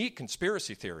wouldn't need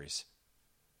conspiracy theories.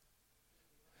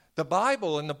 The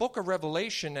Bible and the book of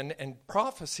Revelation and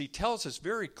prophecy tells us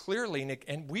very clearly,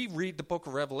 and we read the book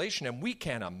of Revelation and we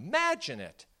can't imagine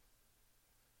it.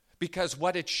 Because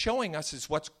what it's showing us is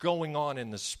what's going on in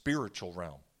the spiritual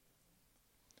realm.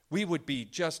 We would be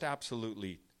just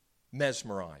absolutely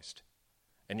mesmerized.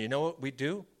 And you know what we'd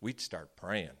do? We'd start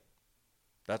praying.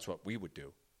 That's what we would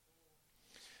do.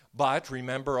 But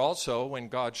remember also, when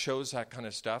God shows that kind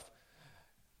of stuff,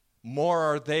 more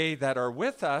are they that are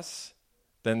with us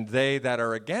than they that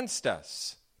are against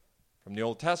us. From the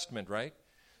Old Testament, right?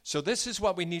 So this is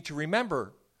what we need to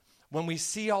remember when we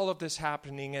see all of this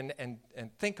happening and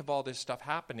think of all this stuff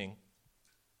happening.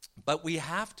 But we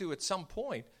have to, at some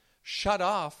point, shut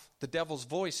off the devil's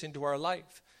voice into our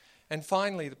life. And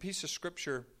finally, the piece of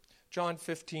scripture, John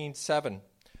 15:7.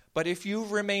 But if you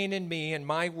remain in me and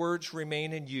my words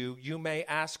remain in you, you may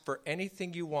ask for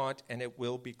anything you want and it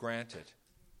will be granted.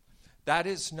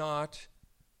 That's not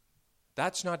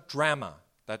drama.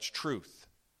 That's truth.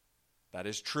 That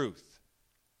is truth.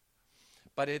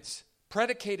 But it's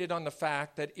predicated on the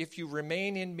fact that if you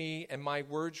remain in me and my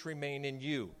words remain in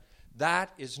you,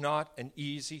 that is not an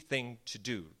easy thing to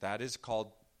do. That is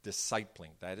called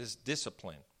discipling. That is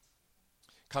discipline.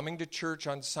 Coming to church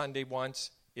on Sunday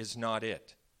once is not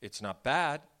it. It's not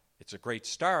bad. It's a great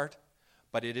start,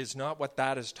 but it is not what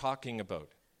that is talking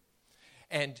about.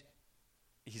 And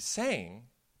he's saying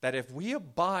that if we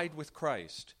abide with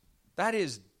Christ, that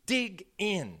is dig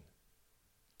in.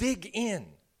 Dig in.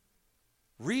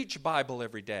 Read your Bible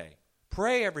every day.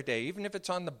 Pray every day, even if it's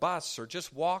on the bus or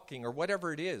just walking or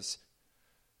whatever it is.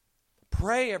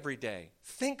 Pray every day.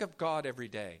 Think of God every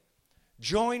day.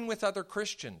 Join with other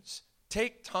Christians.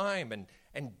 Take time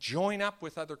and join up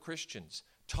with other Christians.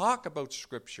 Talk about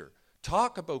Scripture.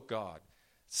 Talk about God.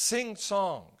 Sing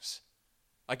songs.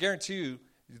 I guarantee you,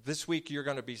 this week you're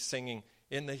going to be singing,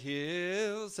 "In the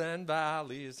hills and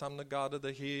valleys, I'm the God of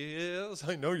the hills."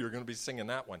 I know you're going to be singing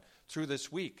that one through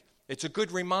this week. It's a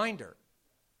good reminder.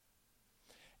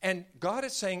 And God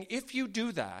is saying, if you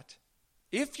do that,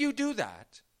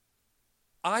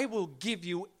 I will give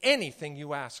you anything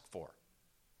you ask for.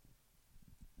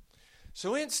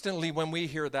 So instantly when we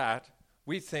hear that,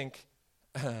 we think,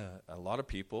 a lot of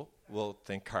people will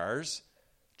think cars,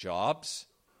 jobs,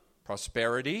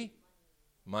 prosperity,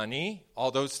 money, all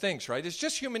those things, right? It's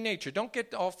just human nature. Don't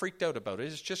get all freaked out about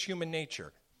it. It's just human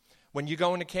nature. When you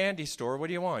go in a candy store, what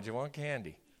do you want? You want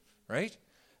candy, right?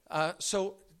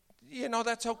 So,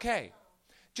 that's okay.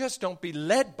 Just don't be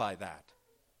led by that.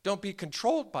 Don't be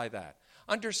controlled by that.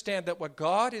 Understand that what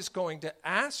God is going to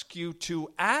ask you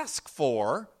to ask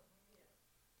for,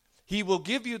 He will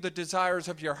give you the desires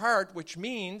of your heart, which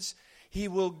means He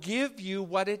will give you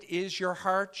what it is your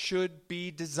heart should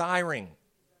be desiring.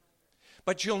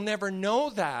 But you'll never know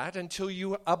that until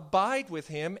you abide with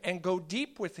Him and go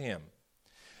deep with Him.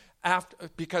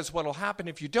 Because what will happen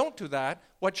if you don't do that,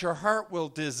 what your heart will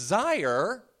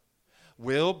desire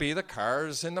will be the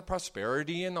cars and the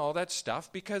prosperity and all that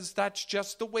stuff, because that's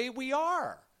just the way we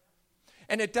are.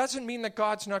 And it doesn't mean that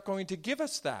God's not going to give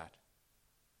us that.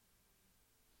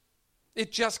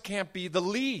 It just can't be the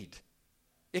lead.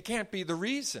 It can't be the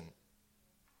reason.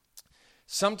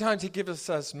 Sometimes He gives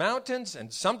us mountains,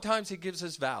 and sometimes He gives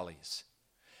us valleys.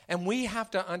 And we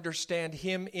have to understand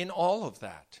Him in all of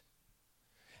that.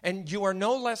 And you are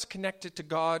no less connected to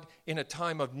God in a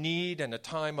time of need and a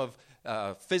time of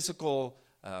physical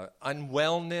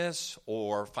unwellness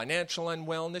or financial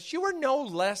unwellness. You are no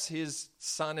less His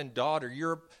son and daughter.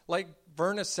 You're, like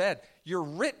Verna said, you're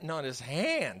written on His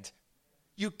hand.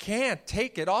 You can't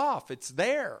take it off. It's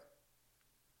there.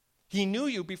 He knew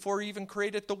you before He even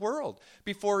created the world.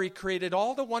 Before He created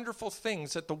all the wonderful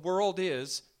things that the world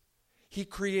is, He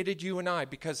created you and I,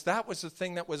 because that was the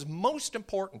thing that was most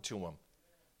important to Him.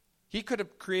 He could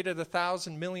have created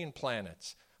 1,000 million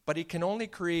planets, but He can only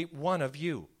create one of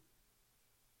you.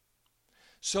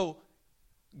 So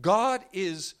God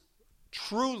is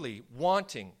truly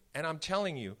wanting, and I'm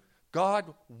telling you,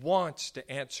 God wants to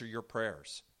answer your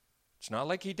prayers. It's not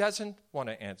like He doesn't want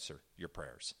to answer your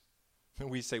prayers.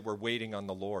 We say we're waiting on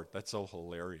the Lord. That's so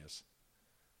hilarious.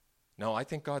 No, I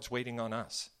think God's waiting on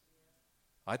us.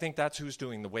 I think that's who's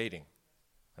doing the waiting.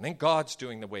 I think God's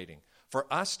doing the waiting.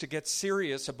 For us to get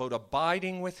serious about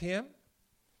abiding with Him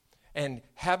and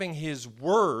having His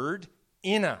Word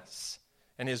in us.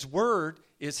 And His Word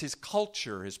is His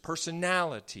culture, His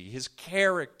personality, His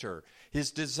character, His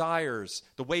desires,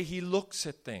 the way He looks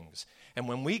at things. And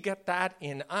when we get that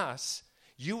in us,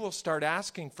 you will start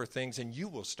asking for things and you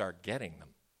will start getting them.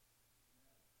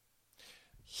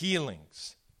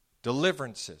 Healings,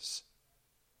 deliverances,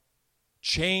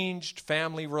 changed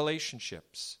family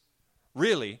relationships.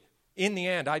 Really, in the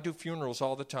end, I do funerals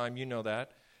all the time. You know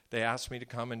that. They ask me to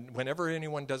come, and whenever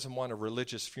anyone doesn't want a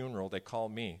religious funeral, they call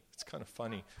me. It's kind of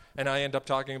funny. And I end up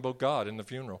talking about God in the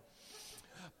funeral.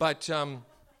 But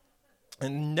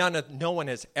and no one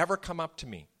has ever come up to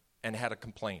me and had a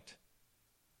complaint.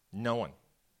 No one.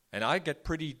 And I get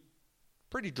pretty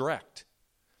direct.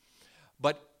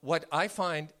 But what I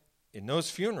find in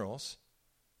those funerals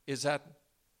is that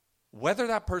whether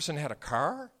that person had a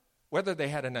car, whether they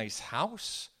had a nice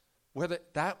house, whether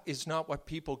that is not what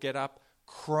people get up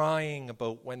crying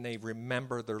about when they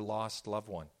remember their lost loved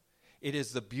one. It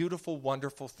is the beautiful,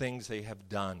 wonderful things they have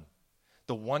done.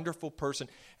 The wonderful person.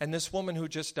 And this woman who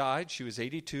just died, she was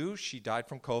 82. She died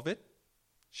from COVID.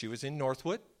 She was in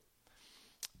Northwood.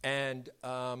 And,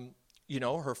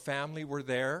 her family were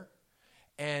there.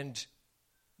 And,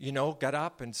 got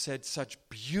up and said such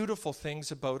beautiful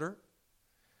things about her.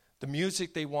 The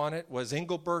music they wanted was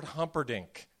Engelbert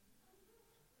Humperdinck.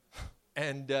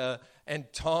 And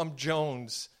Tom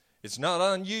Jones, it's not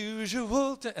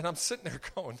unusual to, and I'm sitting there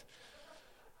going,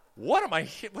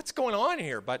 what's going on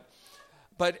here? But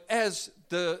as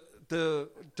the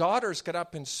daughters got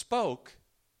up and spoke,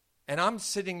 and I'm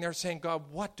sitting there saying, God,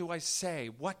 what do I say?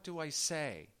 What do I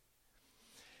say?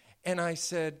 And I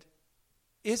said,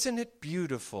 isn't it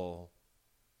beautiful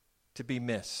to be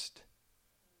missed?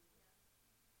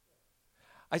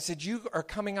 I said, you are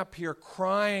coming up here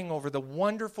crying over the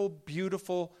wonderful,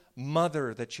 beautiful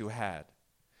mother that you had.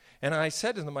 And I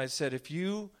said to them, if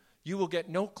you will get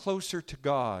no closer to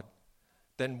God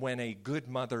than when a good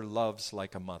mother loves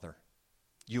like a mother.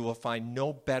 you will find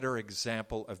no better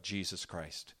example of Jesus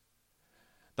Christ.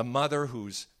 The mother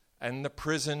who's in the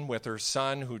prison with her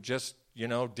son who just,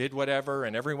 did whatever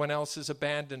and everyone else has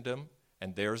abandoned him.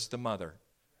 And there's the mother.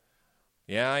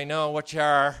 Yeah, I know what you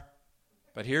are,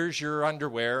 but here's your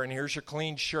underwear and here's your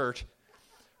clean shirt,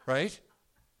 right?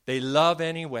 They love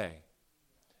anyway.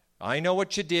 I know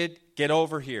what you did. Get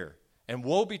over here. And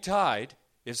woe betide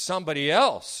if somebody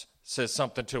else says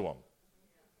something to them.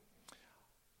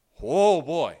 Oh,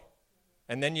 boy.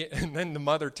 And then the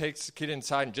mother takes the kid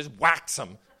inside and just whacks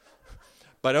him.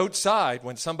 But outside,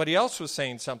 when somebody else was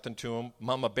saying something to him,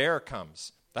 Mama Bear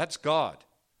comes. That's God.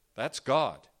 That's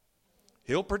God.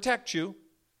 He'll protect you,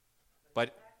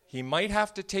 but he might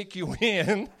have to take you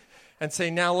in and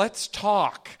say, now let's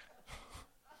talk.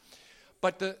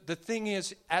 But the thing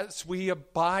is, as we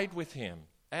abide with him,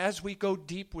 as we go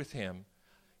deep with him,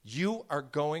 you are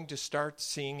going to start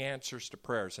seeing answers to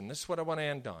prayers. And this is what I want to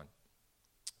end on.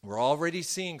 We're already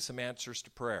seeing some answers to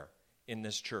prayer in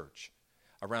this church.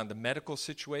 Around the medical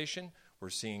situation, we're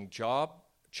seeing job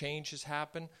changes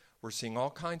happen. We're seeing all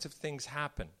kinds of things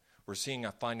happen. We're seeing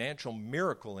a financial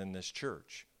miracle in this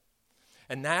church.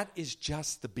 And that is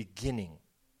just the beginning.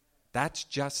 That's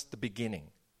just the beginning.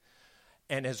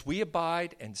 And as we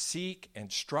abide and seek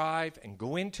and strive and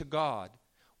go into God,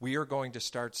 we are going to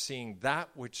start seeing that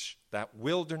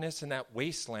wilderness and that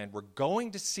wasteland, we're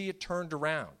going to see it turned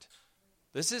around.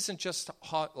 This isn't just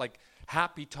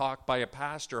happy talk by a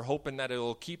pastor hoping that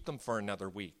it'll keep them for another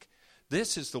week.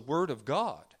 This is the word of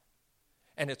God,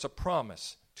 and it's a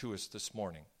promise to us this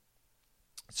morning.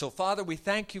 So, Father, we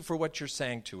thank you for what you're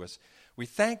saying to us. We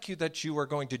thank you that you are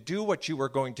going to do what you are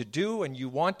going to do, and you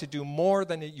want to do more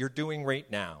than you're doing right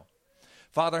now.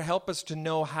 Father, help us to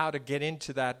know how to get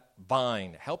into that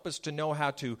vine. Help us to know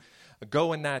how to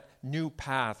go in that new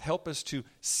path. Help us to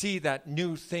see that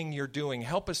new thing you're doing.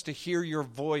 Help us to hear your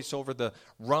voice over the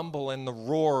rumble and the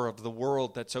roar of the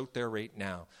world that's out there right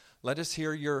now. Let us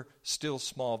hear your still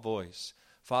small voice.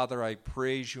 Father, I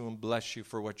praise you and bless you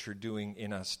for what you're doing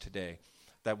in us today,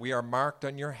 that we are marked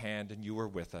on your hand and you are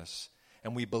with us.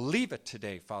 And we believe it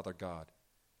today, Father God,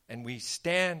 and we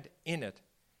stand in it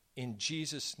in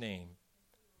Jesus' name.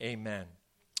 Amen.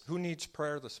 Who needs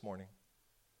prayer this morning?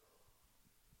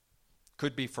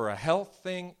 Could be for a health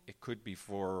thing. It could be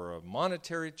for a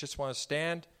monetary. Just want to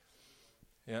stand.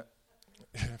 Yeah,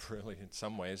 really, in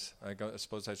some ways. I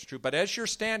suppose that's true. But as you're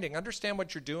standing, understand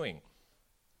what you're doing.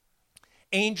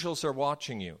 Angels are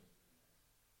watching you.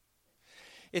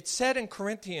 It's said in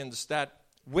Corinthians that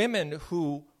women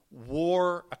who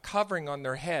wore a covering on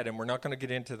their head, and we're not going to get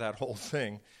into that whole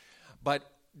thing, but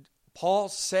Paul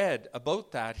said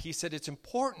about that, he said it's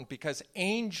important because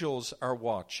angels are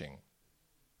watching.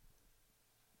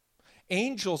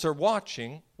 Angels are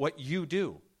watching what you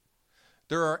do.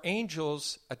 There are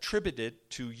angels attributed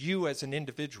to you as an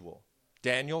individual.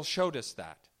 Daniel showed us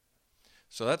that.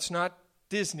 So that's not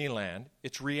Disneyland,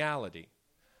 it's reality.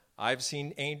 I've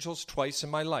seen angels twice in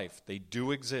my life. They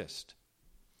do exist.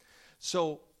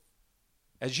 So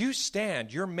as you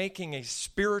stand, you're making a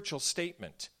spiritual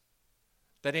statement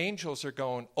that angels are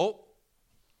going, oh,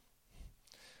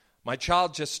 my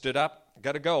child just stood up,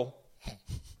 got to go.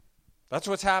 That's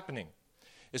what's happening.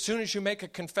 As soon as you make a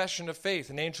confession of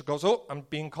faith, an angel goes, oh, I'm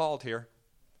being called here.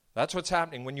 That's what's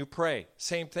happening when you pray.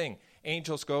 Same thing.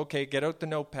 Angels go, okay, get out the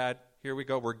notepad. Here we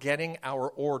go. We're getting our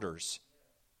orders.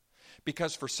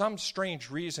 Because for some strange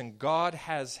reason, God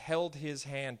has held his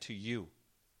hand to you.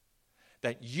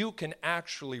 That you can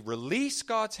actually release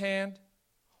God's hand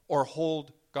or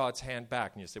hold God's hand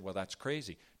back. And you say, well, that's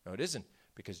crazy. No, it isn't.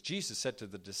 Because Jesus said to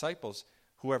the disciples,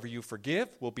 whoever you forgive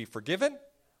will be forgiven.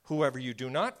 Whoever you do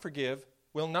not forgive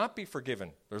will not be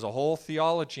forgiven. There's a whole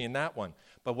theology in that one.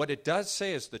 But what it does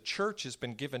say is the church has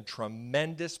been given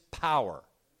tremendous power.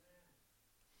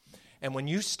 And when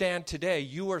you stand today,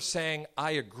 you are saying,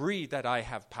 I agree that I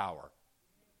have power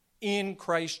in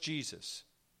Christ Jesus.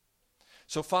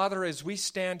 So, Father, as we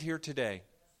stand here today,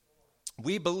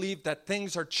 we believe that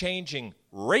things are changing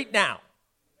right now.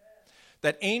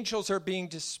 That angels are being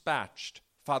dispatched,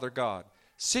 Father God.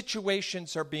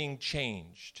 Situations are being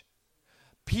changed.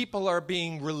 People are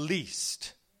being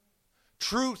released.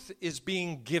 Truth is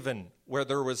being given where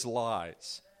there was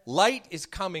lies. Light is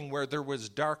coming where there was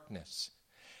darkness.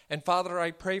 And Father,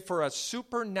 I pray for a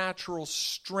supernatural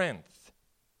strength.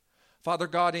 Father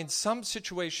God, in some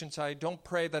situations, I don't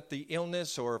pray that the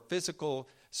illness or physical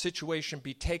situation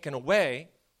be taken away,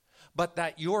 but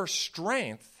that your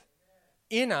strength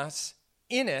in us,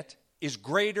 in it, is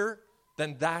greater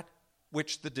than that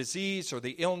which the disease or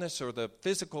the illness or the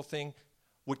physical thing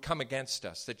would come against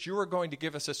us. That you are going to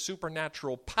give us a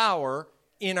supernatural power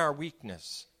in our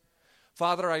weakness.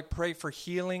 Father, I pray for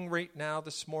healing right now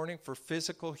this morning, for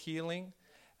physical healing,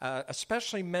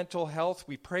 especially mental health.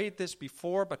 We prayed this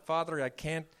before, but Father,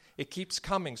 it keeps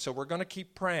coming, so we're going to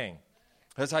keep praying,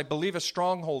 because I believe a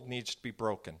stronghold needs to be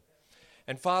broken.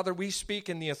 And Father, we speak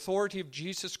in the authority of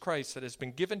Jesus Christ that has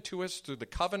been given to us through the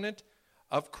covenant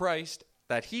of Christ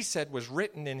that he said was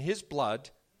written in his blood.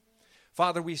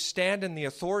 Father, we stand in the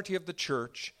authority of the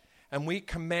church, and we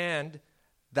command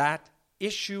that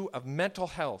issue of mental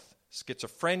health,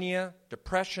 schizophrenia,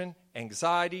 depression,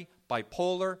 anxiety,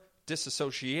 bipolar,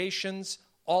 disassociations,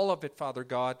 all of it, Father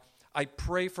God, I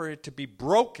pray for it to be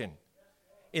broken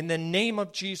in the name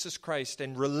of Jesus Christ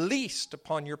and released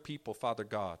upon your people, Father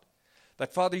God.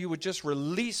 That, Father, you would just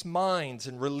release minds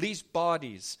and release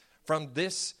bodies from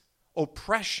this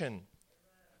oppression,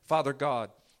 Father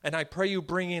God. And I pray you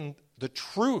bring in the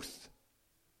truth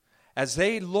as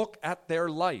they look at their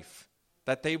life,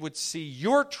 that they would see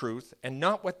your truth and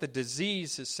not what the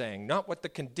disease is saying, not what the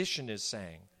condition is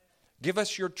saying. Give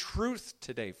us your truth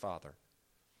today, Father.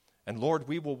 And Lord,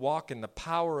 we will walk in the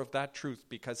power of that truth,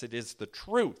 because it is the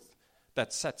truth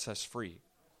that sets us free.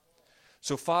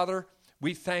 So, Father,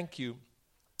 we thank you.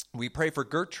 We pray for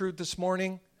Gertrude this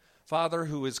morning, Father,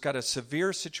 who has got a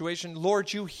severe situation.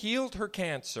 Lord, you healed her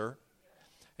cancer,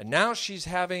 and now she's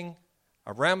having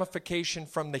a ramification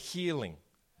from the healing.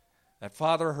 That,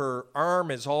 Father, her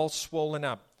arm is all swollen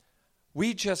up.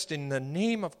 We just, in the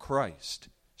name of Christ,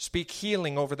 speak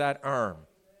healing over that arm.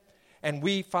 And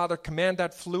we, Father, command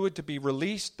that fluid to be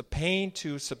released, the pain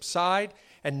to subside,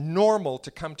 and normal to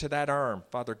come to that arm,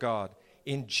 Father God.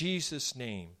 In Jesus'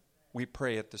 name, we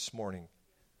pray it this morning.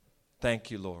 Thank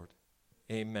you, Lord.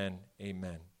 Amen,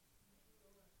 amen,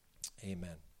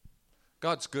 amen.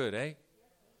 God's good, eh?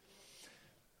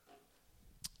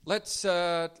 Let's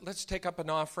take up an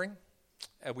offering.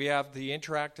 We have the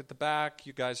Interact at the back.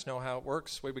 You guys know how it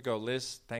works. Way we go, Liz. Thank